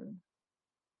born.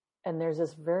 And there's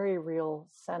this very real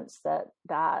sense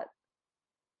that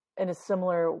in a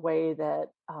similar way that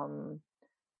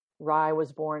Rai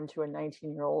was born to a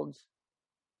 19-year-old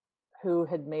who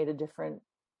had made a different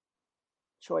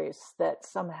choice, that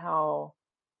somehow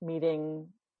meeting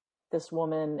this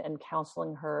woman and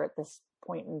counseling her at this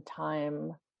point in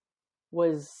time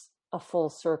was a full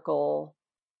circle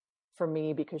for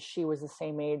me, because she was the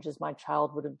same age as my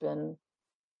child would have been.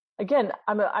 Again,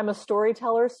 I'm a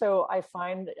storyteller, so I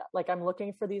find like I'm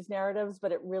looking for these narratives,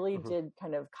 but it really did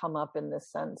kind of come up in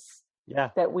this sense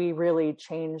that we really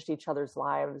changed each other's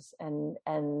lives,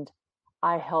 and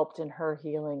I helped in her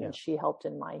healing and she helped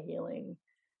in my healing.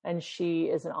 And she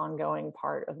is an ongoing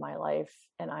part of my life,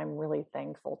 and I'm really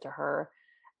thankful to her.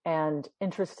 And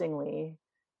interestingly,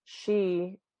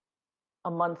 she, a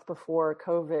month before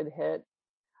COVID hit,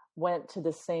 went to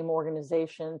the same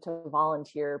organization to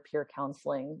volunteer peer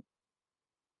counseling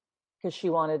because she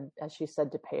wanted, as she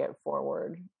said, to pay it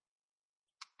forward.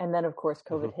 And then, of course,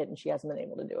 COVID hit and she hasn't been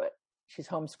able to do it. She's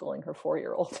homeschooling her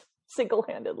 4-year-old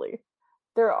single-handedly.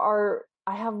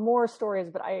 I have more stories,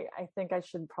 but I think I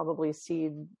should probably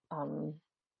cede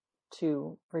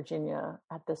to Virginia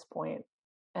at this point,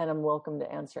 and I'm welcome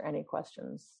to answer any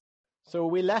questions. So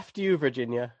we left you,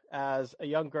 Virginia, as a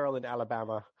young girl in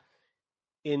Alabama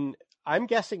in I'm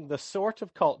guessing the sort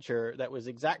of culture that was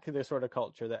exactly the sort of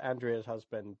culture that Andrea's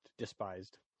husband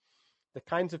despised. The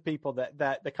kinds of people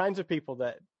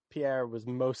that Pierre was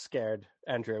most scared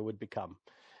Andrea would become.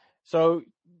 So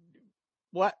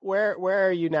where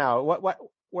are you now?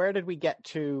 Where did we get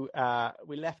to?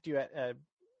 We left you at a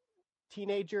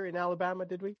teenager in Alabama,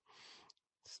 did we?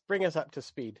 Bring us up to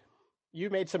speed. You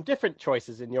made some different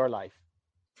choices in your life.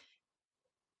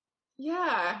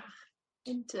 Yeah,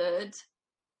 I did.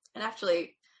 And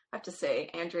actually, I have to say,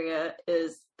 Andrea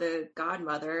is the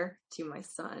godmother to my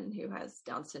son who has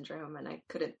Down syndrome, and I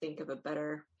couldn't think of a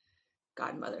better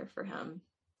godmother for him.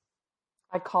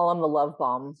 I call him the love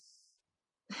bomb.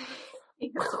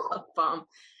 He has a love bomb.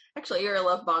 Actually, you're a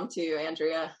love bomb too,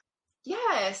 Andrea.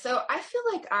 Yeah, so I feel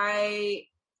like I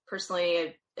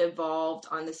personally evolved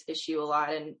on this issue a lot,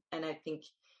 and I think,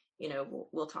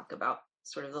 we'll talk about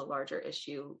sort of the larger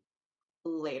issue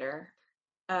later.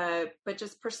 But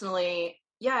just personally,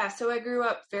 yeah, so I grew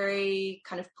up very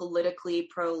kind of politically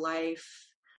pro-life,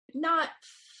 not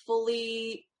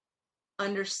fully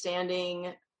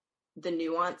understanding the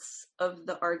nuance of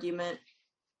the argument.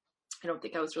 I don't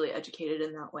think I was really educated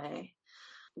in that way.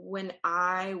 When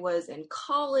I was in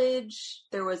college,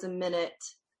 there was a minute,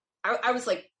 I was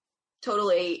like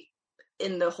totally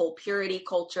in the whole purity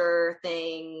culture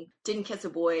thing, didn't kiss a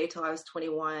boy till I was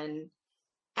 21.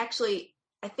 Actually,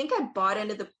 I think I bought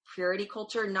into the purity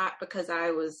culture, not because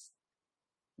I was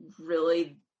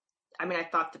really, I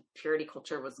thought the purity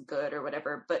culture was good or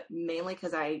whatever, but mainly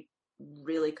because I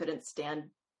really couldn't stand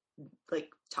like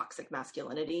toxic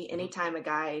masculinity. Anytime a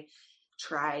guy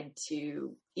tried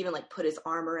to even like put his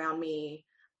arm around me,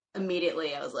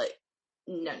 immediately I was like,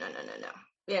 no.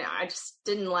 I just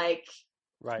did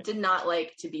not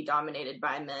like to be dominated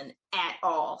by men at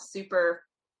all. Super,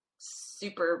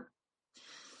 super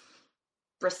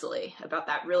bristly about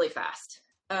that really fast.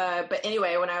 But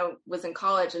anyway, when I was in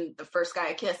college and the first guy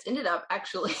I kissed ended up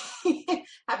actually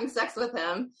having sex with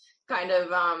him, kind of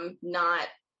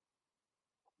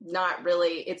not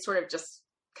really, it sort of just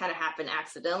kind of happened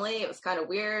accidentally. It was kind of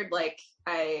weird. Like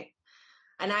I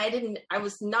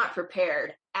was not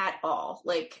prepared at all.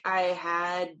 Like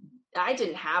I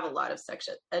didn't have a lot of sex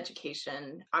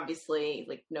education, obviously,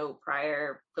 like no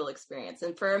prior real experience.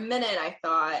 And for a minute I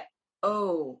thought,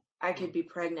 oh, I could be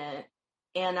pregnant.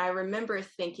 And I remember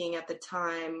thinking at the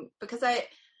time, because I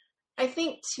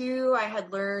think too, I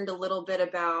had learned a little bit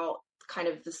about kind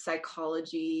of the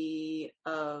psychology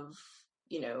of,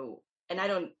 and I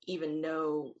don't even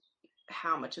know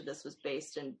how much of this was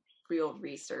based in real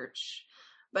research,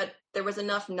 but there was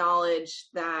enough knowledge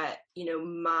that,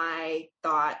 my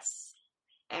thoughts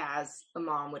as a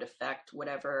mom would affect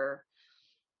whatever,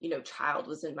 child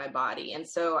was in my body. And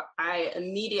so I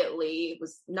immediately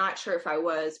was not sure if I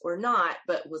was or not,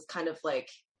 but was kind of like,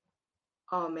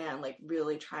 oh man, like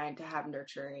really trying to have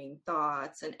nurturing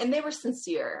thoughts. And they were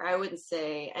sincere, I wouldn't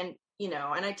say. And,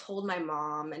 and I told my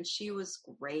mom and she was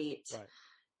great. Right.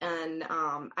 And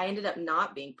I ended up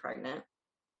not being pregnant.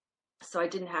 So I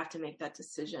didn't have to make that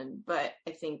decision. But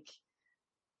I think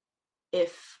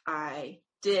if I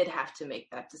did have to make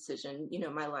that decision,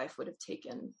 my life would have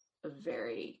taken a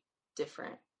very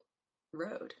different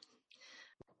road.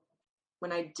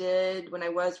 When I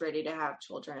was ready to have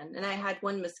children, and I had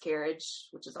one miscarriage,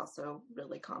 which is also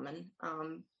really common,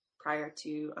 prior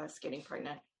to us getting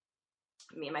pregnant,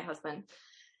 me and my husband.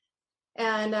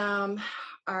 And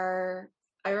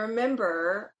I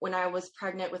remember when I was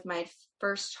pregnant with my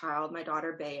first child, my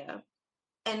daughter Bea,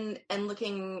 and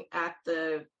looking at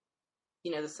the the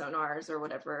sonars or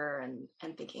whatever,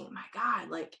 and thinking, my God,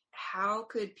 like how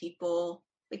could people,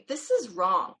 like, this is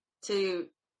wrong to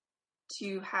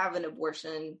have an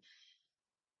abortion.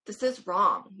 This is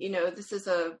wrong. This is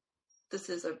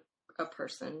a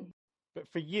person. But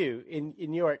for you,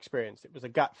 in your experience, it was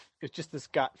just this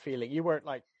gut feeling. You weren't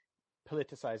like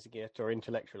politicizing it or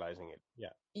intellectualizing it.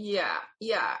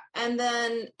 Yeah. And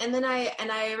then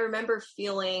I remember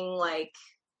feeling like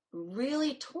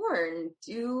really torn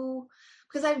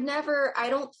because I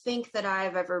don't think that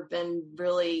I've ever been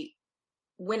really,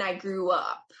 when I grew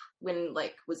up, when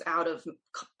like was out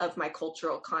of my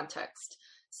cultural context,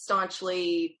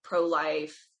 staunchly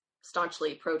pro-life,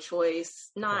 staunchly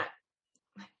pro-choice, not,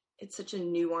 it's such a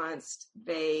nuanced,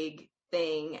 vague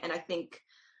thing. And I think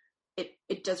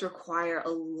it does require a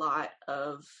lot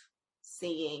of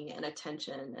seeing and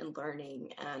attention and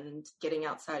learning and getting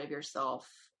outside of yourself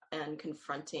and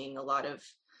confronting a lot of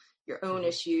your own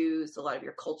issues, a lot of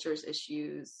your culture's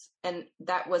issues. And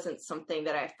that wasn't something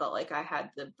that I felt like I had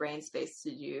the brain space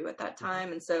to do at that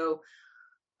time. And so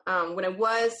when I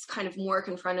was kind of more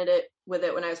confronted with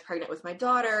it when I was pregnant with my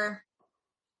daughter,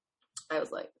 I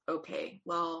was like, okay,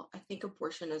 well, I think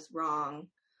abortion is wrong.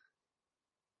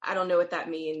 I don't know what that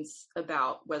means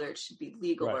about whether it should be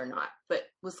legal or not, but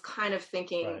was kind of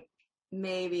thinking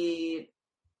maybe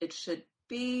it should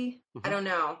be. I don't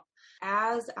know.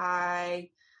 As I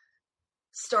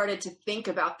started to think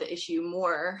about the issue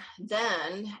more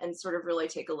then and sort of really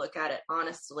take a look at it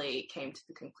honestly, came to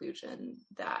the conclusion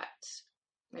that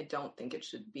I don't think it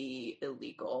should be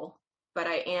illegal. But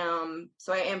I am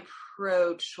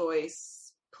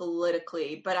pro-choice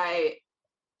politically, but I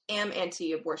am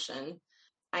anti-abortion.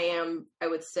 I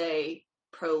would say,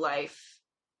 pro-life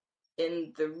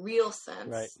in the real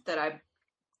sense that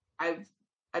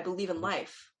I believe in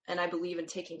life, and I believe in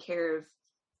taking care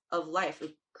of life,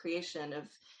 of creation, of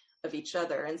each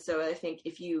other. And so I think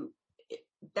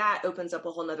that opens up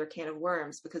a whole nother can of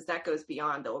worms, because that goes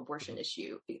beyond the abortion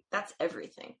issue. That's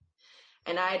everything.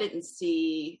 And I didn't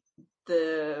see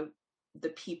the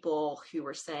people who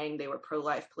were saying they were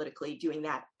pro-life politically doing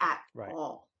that at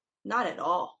all. Not at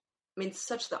all. I mean,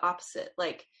 such the opposite.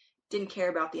 Like, didn't care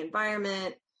about the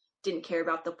environment, didn't care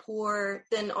about the poor.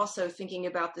 Then also thinking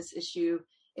about this issue,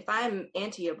 if I'm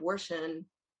anti-abortion,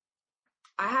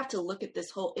 I have to look at this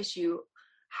whole issue.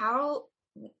 How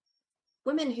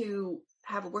women who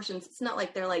have abortions, it's not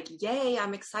like they're like, yay,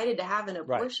 I'm excited to have an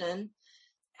abortion.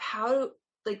 How,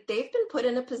 like, they've been put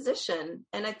in a position.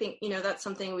 And I think, that's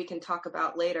something we can talk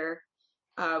about later,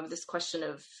 this question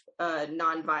of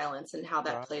nonviolence and how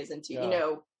that plays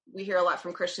into, we hear a lot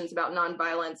from Christians about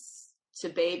nonviolence to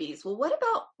babies. Well, what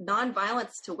about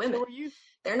nonviolence to women? So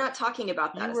they're not talking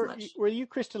about that as much. Were you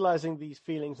crystallizing these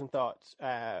feelings and thoughts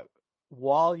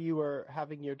while you were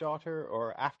having your daughter,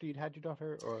 or after you'd had your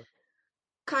daughter, or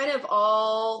kind of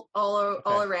all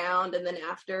around, and then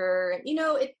after?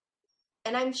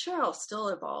 And I'm sure I'll still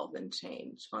evolve and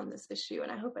change on this issue,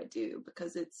 and I hope I do,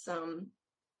 because it's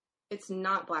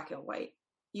not black and white.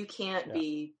 You can't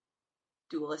be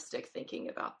dualistic thinking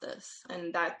about this.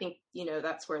 And I think,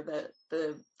 that's where the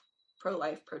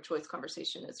pro-life, pro-choice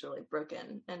conversation is really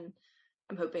broken. And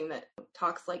I'm hoping that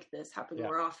talks like this happen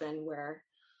more often, where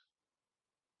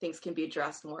things can be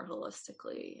addressed more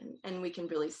holistically, and we can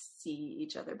really see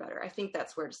each other better. I think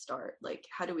that's where to start. Like,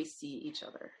 how do we see each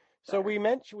other better? So we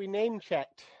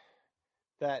name-checked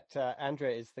that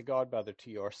Andrea is the godmother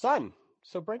to your son.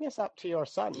 So bring us up to your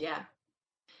son.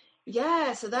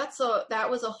 Yeah, so that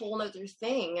was a whole nother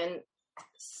thing. And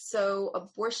so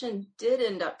abortion did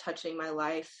end up touching my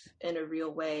life in a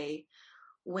real way.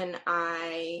 When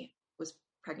I was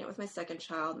pregnant with my second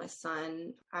child, my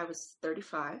son, I was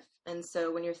 35. And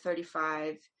so when you're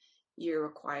 35, you're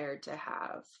required to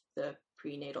have the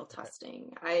prenatal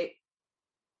testing. I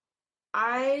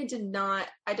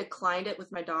declined it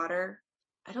with my daughter.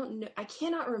 I don't know. I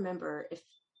cannot remember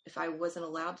if I wasn't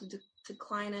allowed to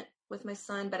decline it with my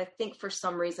son, but I think for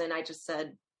some reason I just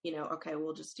said, okay,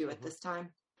 we'll just do it this time.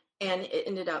 And it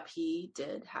ended up, he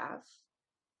did have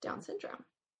Down syndrome.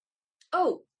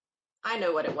 Oh, I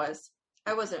know what it was.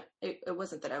 It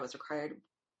wasn't that I was required.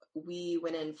 We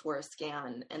went in for a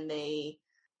scan, and the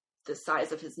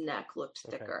size of his neck looked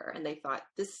thicker, and they thought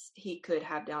he could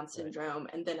have Down syndrome.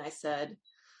 And then I said,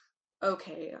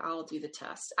 okay, I'll do the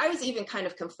test. I was even kind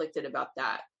of conflicted about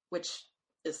that, which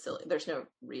is silly. There's no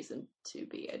reason to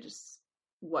be. I just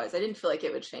was. I didn't feel like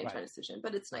it would change my decision,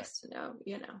 but it's nice to know, so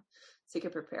you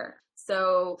can prepare.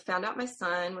 So found out my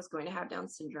son was going to have Down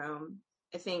syndrome.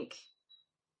 I think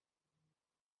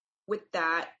with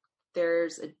that,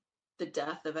 there's the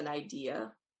death of an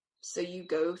idea. So you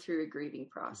go through a grieving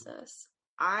process.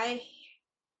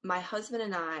 My husband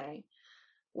and I,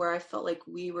 where I felt like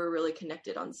we were really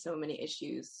connected on so many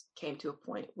issues, came to a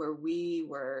point where we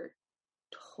were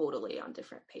totally on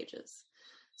different pages.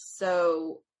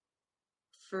 So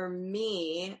for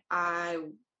me, I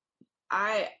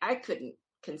couldn't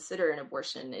consider an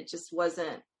abortion. It just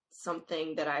wasn't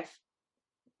something that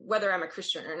whether I'm a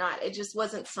Christian or not, it just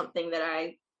wasn't something that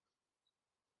I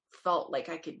felt like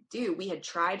I could do. We had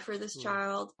tried for this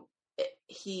child.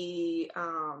 We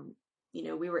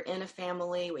were in a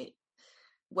family.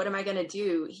 What am I going to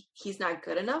do? He's not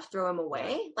good enough. Throw him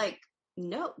away? Like,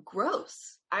 no,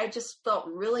 gross. I just felt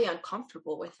really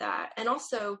uncomfortable with that. And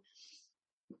also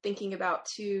thinking about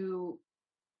too,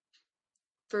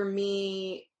 for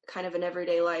me, kind of an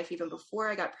everyday life, even before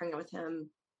I got pregnant with him,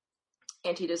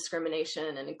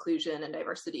 anti-discrimination and inclusion and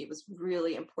diversity was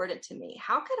really important to me.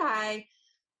 How could I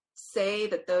say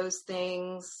that those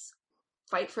things,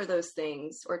 fight for those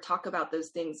things, or talk about those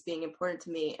things being important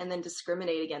to me, and then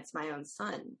discriminate against my own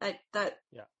son?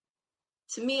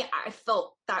 To me,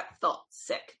 that felt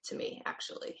sick to me,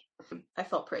 actually. I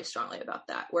felt pretty strongly about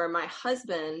that. Where my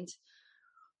husband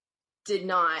did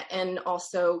not. And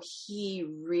also he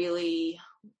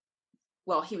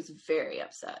was very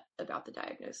upset about the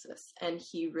diagnosis, and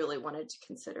he really wanted to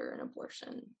consider an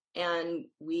abortion. And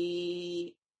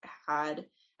he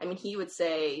would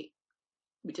say,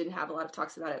 we didn't have a lot of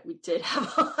talks about it. We did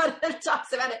have a lot of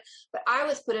talks about it, but I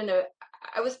was put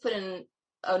in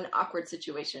an awkward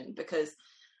situation because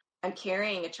I'm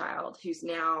carrying a child who's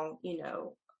now,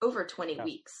 over 20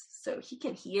 weeks. So he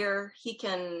can hear,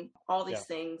 all these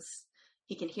things.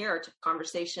 He can hear our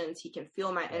conversations. He can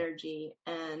feel my energy.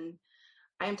 And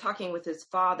I am talking with his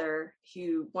father,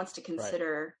 who wants to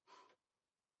consider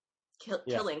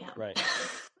killing him. Right.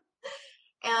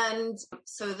 And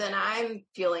so then I'm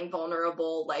feeling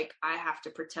vulnerable, like I have to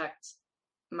protect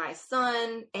my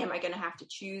son. Am I going to have to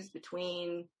choose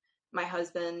between my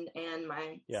husband and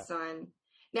my son?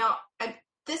 Now,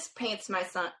 this paints my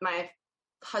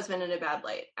husband in a bad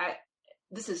light.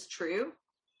 This is true.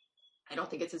 I don't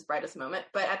think it's his brightest moment,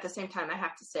 but at the same time, I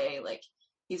have to say, like,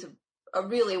 he's a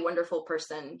really wonderful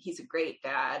person. He's a great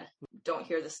dad. Don't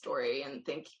hear the story and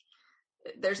think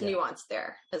there's nuance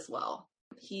there as well.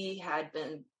 He had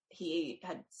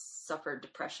suffered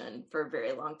depression for a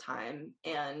very long time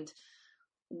and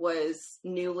was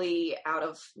newly out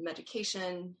of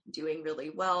medication, doing really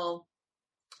well.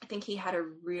 I think he had a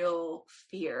real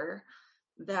fear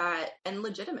and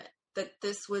legitimate, that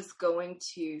this was going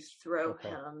to throw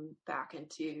him back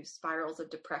into spirals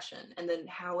of depression. And then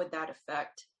how would that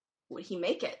affect, would he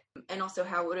make it? And also,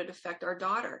 how would it affect our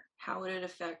daughter? How would it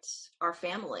affect our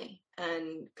family?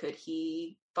 And could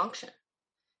he function?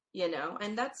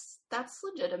 And that's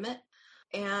legitimate.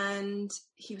 And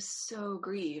he was so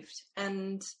grieved.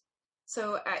 And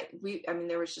so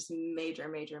there was just major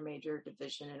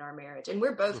division in our marriage, and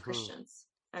we're both Christians.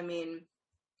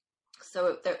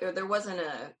 So there wasn't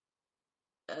a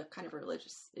kind of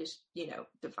religious,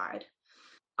 divide.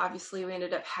 Obviously we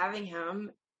ended up having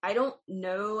him. I don't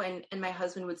know. And my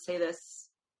husband would say this,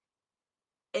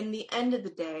 in the end of the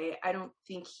day, I don't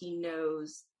think he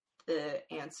knows the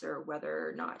answer whether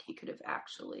or not he could have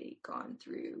actually gone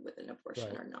through with an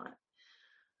abortion or not.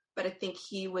 But I think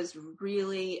he was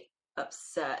really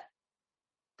upset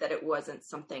that it wasn't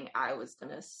something I was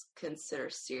going to consider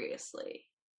seriously.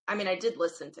 I did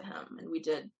listen to him and we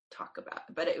did talk about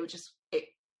it, but it was just, it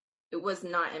was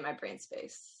not in my brain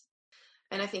space.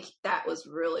 And I think that was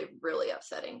really, really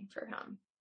upsetting for him.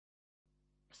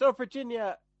 So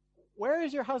Virginia, where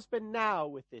is your husband now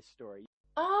with this story?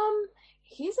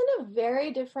 He's in a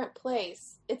very different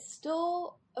place. It's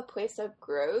still a place of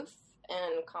growth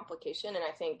and complication, and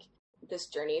I think this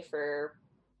journey for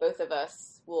both of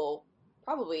us will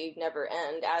probably never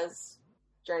end, as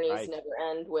journeys never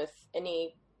end with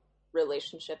any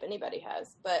relationship anybody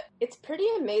has. But it's pretty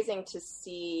amazing to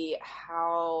see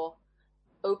how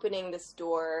opening this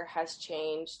door has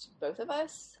changed both of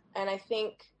us. And I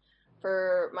think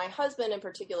for my husband in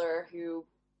particular, who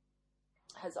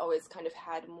has always kind of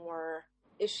had more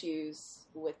issues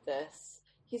with this,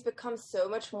 he's become so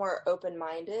much more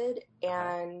open-minded,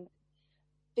 and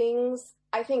things,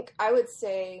 I think I would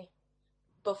say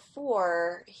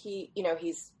before,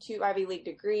 he's 2 Ivy League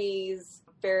degrees,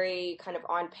 very kind of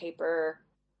on paper,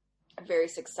 very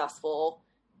successful.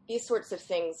 These sorts of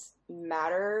things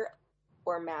mattered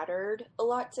a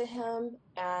lot to him.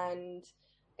 And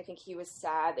I think he was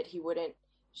sad that he wouldn't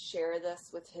share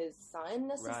this with his son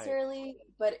necessarily,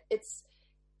 but it's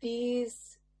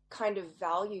these kind of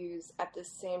values at the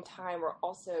same time were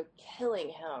also killing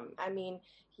him.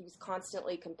 He was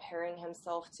constantly comparing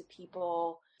himself to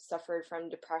people suffered from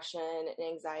depression and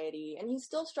anxiety, and he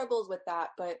still struggles with that,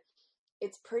 but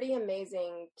it's pretty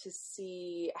amazing to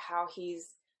see how he's,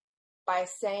 by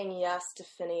saying yes to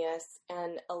Phineas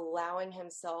and allowing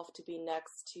himself to be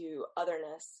next to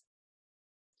otherness,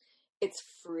 it's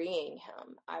freeing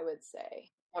him, I would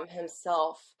say, from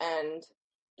himself and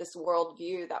this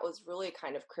worldview that was really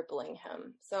kind of crippling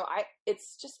him. So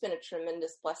it's just been a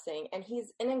tremendous blessing. And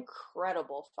he's an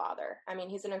incredible father.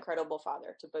 He's an incredible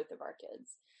father to both of our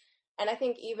kids. And I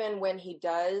think even when he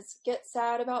does get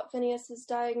sad about Phineas's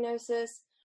diagnosis,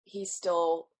 he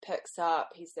still picks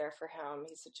up. He's there for him.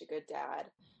 He's such a good dad.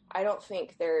 I don't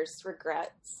think there's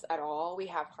regrets at all. We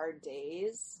have hard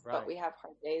days, but we have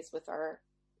hard days with our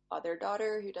other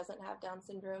daughter who doesn't have Down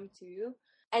syndrome too.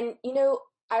 And,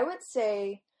 I would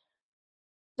say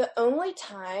the only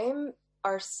time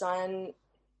our son,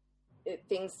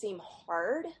 things seem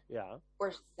hard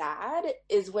or sad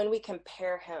is when we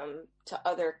compare him to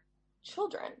other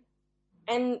children.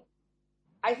 And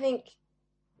I think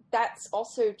that's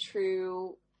also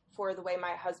true for the way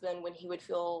my husband, when he would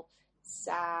feel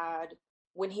sad,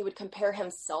 when he would compare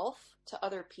himself to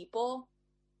other people.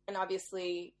 And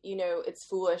obviously, you know, it's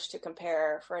foolish to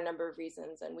compare for a number of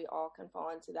reasons, and we all can fall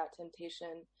into that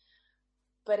temptation.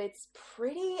 But it's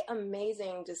pretty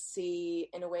amazing to see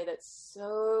in a way that's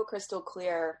so crystal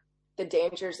clear the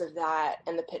dangers of that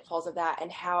and the pitfalls of that, and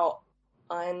how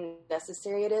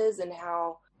unnecessary it is, and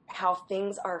how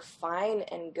things are fine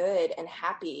and good and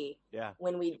happy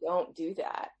when we don't do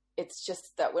that. It's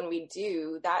just that when we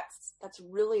do, that's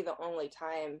really the only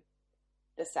time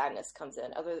the sadness comes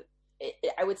in.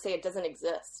 I would say it doesn't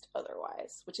exist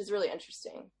otherwise, which is really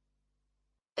interesting.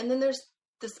 And then there's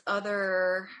this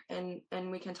other, and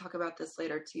we can talk about this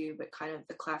later too, but kind of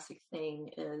the classic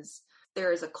thing is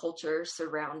there is a culture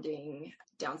surrounding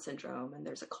Down syndrome, and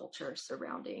there's a culture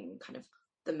surrounding kind of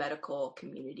the medical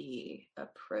community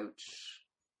approach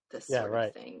this sort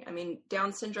of thing. I mean,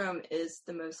 Down syndrome is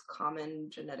the most common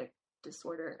genetic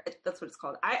disorder. That's what it's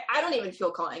called. I don't even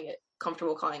feel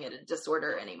comfortable calling it a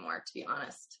disorder anymore, to be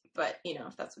honest. But, you know,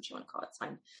 if that's what you want to call it, it's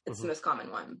fine. It's the most common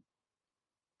one.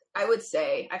 I would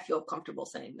say, I feel comfortable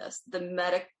saying this, the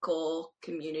medical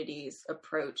community's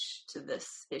approach to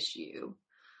this issue,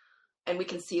 and we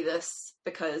can see this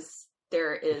because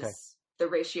there is the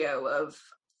ratio of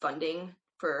funding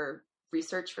for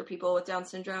research for people with Down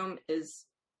syndrome is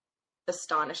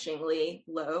astonishingly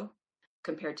low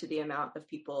compared to the amount of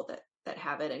people that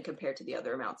have it, and compared to the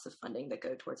other amounts of funding that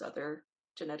go towards other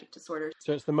genetic disorders.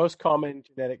 So it's the most common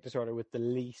genetic disorder with the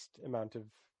least amount of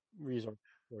resources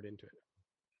poured into it.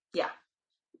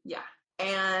 Yeah.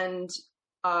 And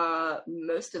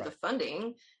most of the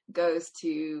funding goes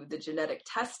to the genetic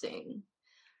testing.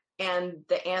 And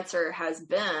the answer has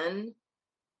been,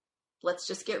 let's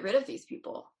just get rid of these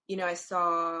people. You know, I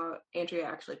saw Andrea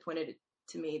actually pointed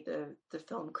to me the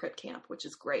film Crit Camp, which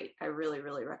is great. I really,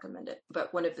 really recommend it.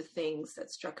 But one of the things that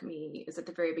struck me is at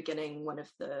the very beginning, one of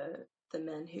the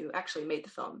men who actually made the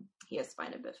film, he has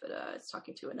spina bifida, is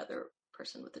talking to another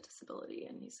person with a disability,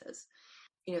 and he says,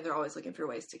 you know, they're always looking for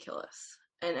ways to kill us.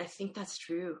 And I think that's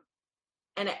true.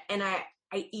 And I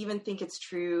even think it's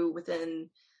true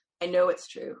I know it's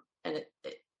true, and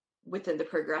it within the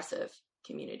progressive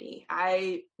community.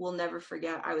 I will never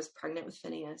forget, I was pregnant with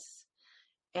Phineas,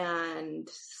 and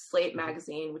Slate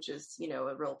magazine, which is, you know,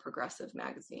 a real progressive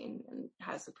magazine and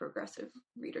has a progressive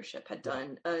readership, had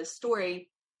done a story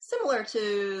similar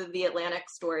to the Atlantic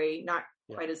story, not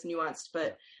quite as nuanced,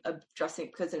 but addressing,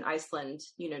 because in Iceland,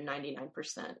 you know,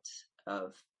 99%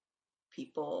 of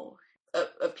people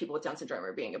with Down syndrome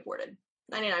are being aborted.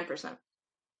 99%.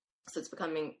 So it's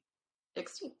becoming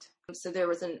extinct. So there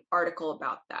was an article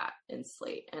about that in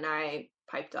Slate, and I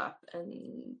piped up,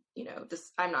 and, you know,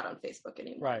 I'm not on Facebook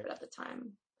anymore, but at the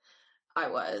time I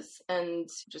was, and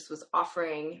just was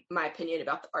offering my opinion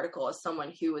about the article as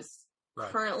someone who was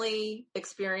currently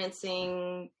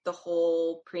experiencing the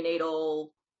whole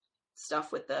prenatal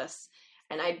stuff with this.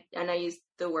 And I used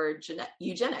the word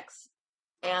eugenics,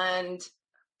 and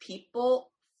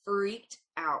people freaked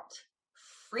out.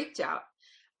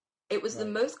 It was the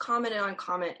most commented on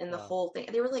comment in the whole thing.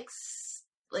 They were like,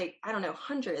 I don't know,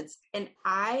 hundreds. And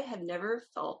I have never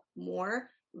felt more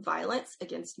violence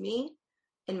against me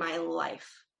in my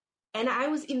life. And I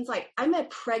was even like, I'm a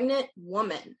pregnant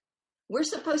woman. We're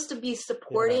supposed to be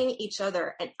supporting each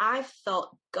other. And I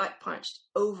felt gut punched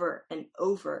over and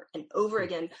over and over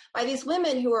again by these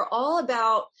women who are all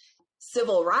about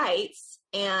civil rights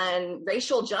and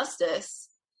racial justice,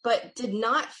 but did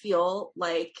not feel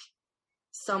like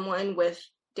someone with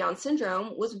Down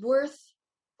syndrome was worth,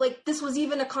 like, this was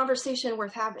even a conversation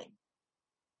worth having.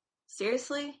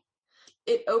 Seriously?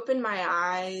 It opened my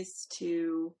eyes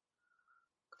to,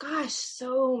 gosh,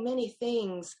 so many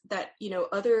things that, you know,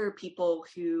 other people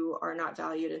who are not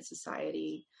valued in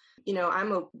society, you know,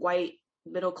 I'm a white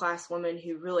middle-class woman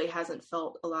who really hasn't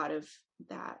felt a lot of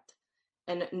that.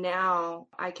 And now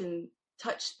I can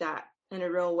touch that in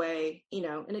a real way, you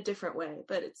know, in a different way,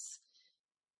 but it's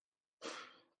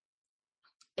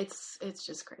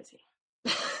just crazy.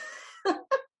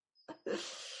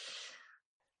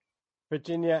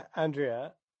 Virginia,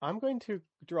 Andrea, I'm going to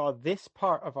draw this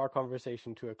part of our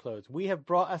conversation to a close. We have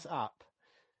brought us up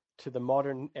to the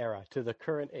modern era, to the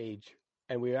current age,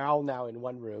 and we are all now in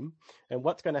one room. And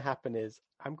what's going to happen is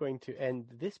I'm going to end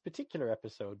this particular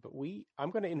episode, but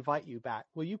I'm going to invite you back.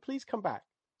 Will you please come back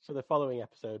for the following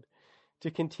episode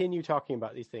to continue talking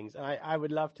about these things? And I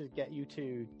would love to get you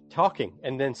to talking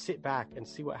and then sit back and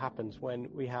see what happens when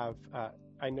we have,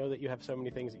 I know that you have so many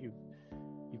things that you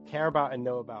care about and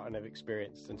know about and have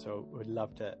experienced, and so would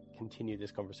love to continue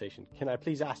this conversation. Can I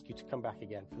please ask you to come back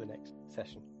again for the next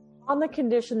session? On the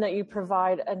condition that you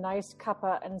provide a nice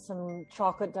cuppa and some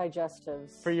chocolate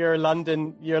digestives. For your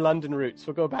London roots.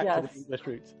 We'll go back to the English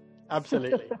roots.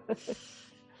 Absolutely.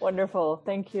 Wonderful.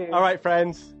 Thank you. All right,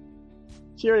 friends.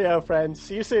 Cheerio, friends.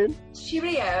 See you soon.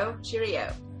 Cheerio.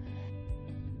 Cheerio.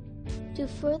 To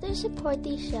further support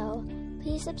the show,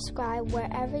 please subscribe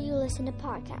wherever you listen to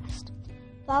podcasts.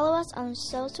 Follow us on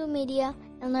social media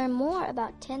and learn more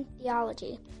about 10th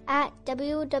Theology at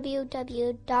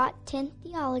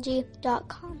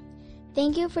www.10ththeology.com.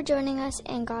 Thank you for joining us,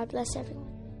 and God bless everyone.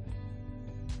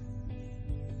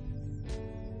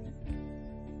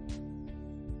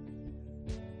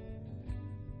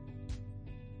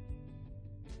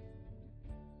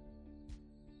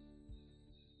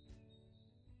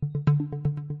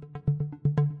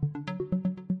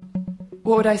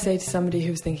 What would I say to somebody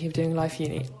who's thinking of doing Life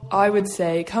Uni? I would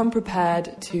say come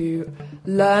prepared to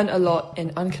learn a lot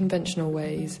in unconventional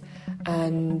ways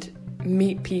and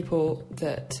meet people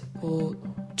that will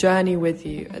journey with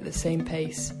you at the same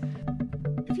pace.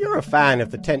 If you're a fan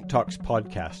of the Tent Talks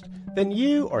podcast, then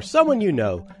you or someone you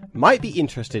know might be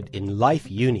interested in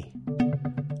Life Uni.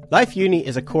 Life Uni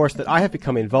is a course that I have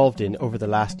become involved in over the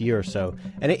last year or so,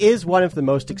 and it is one of the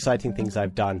most exciting things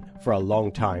I've done for a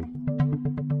long time.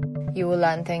 You will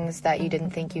learn things that you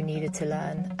didn't think you needed to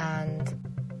learn and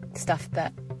stuff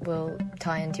that will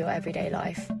tie into your everyday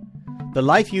life. The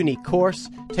Life Uni course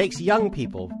takes young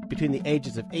people between the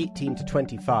ages of 18 to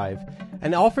 25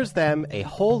 and offers them a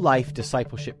whole life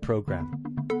discipleship program.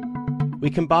 We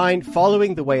combine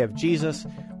following the way of Jesus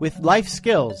with life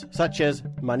skills such as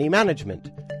money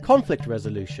management, conflict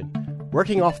resolution,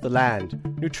 working off the land,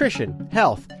 nutrition,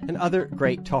 health, and other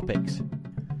great topics.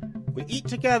 We eat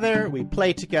together, we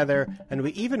play together, and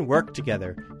we even work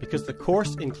together because the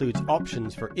course includes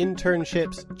options for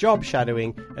internships, job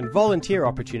shadowing, and volunteer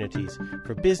opportunities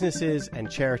for businesses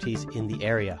and charities in the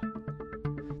area.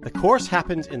 The course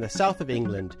happens in the south of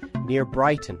England, near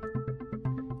Brighton.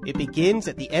 It begins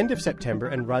at the end of September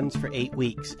and runs for 8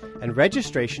 weeks, and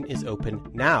registration is open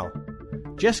now.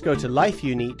 Just go to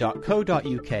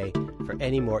lifeuni.co.uk for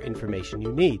any more information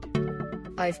you need.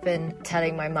 I've been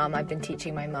telling my mum, I've been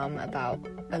teaching my mum about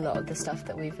a lot of the stuff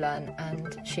that we've learned,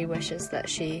 and she wishes that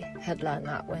she had learned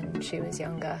that when she was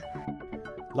younger.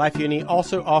 Life Uni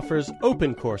also offers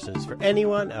open courses for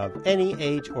anyone of any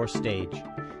age or stage.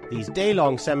 These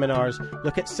day-long seminars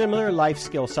look at similar life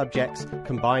skill subjects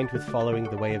combined with following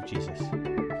the way of Jesus.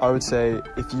 I would say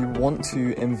if you want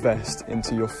to invest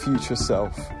into your future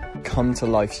self, come to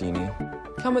Life Uni.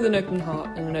 Come with an open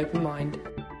heart and an open mind.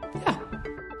 Yeah.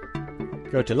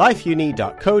 Go to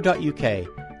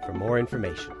lifeuni.co.uk for more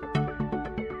information.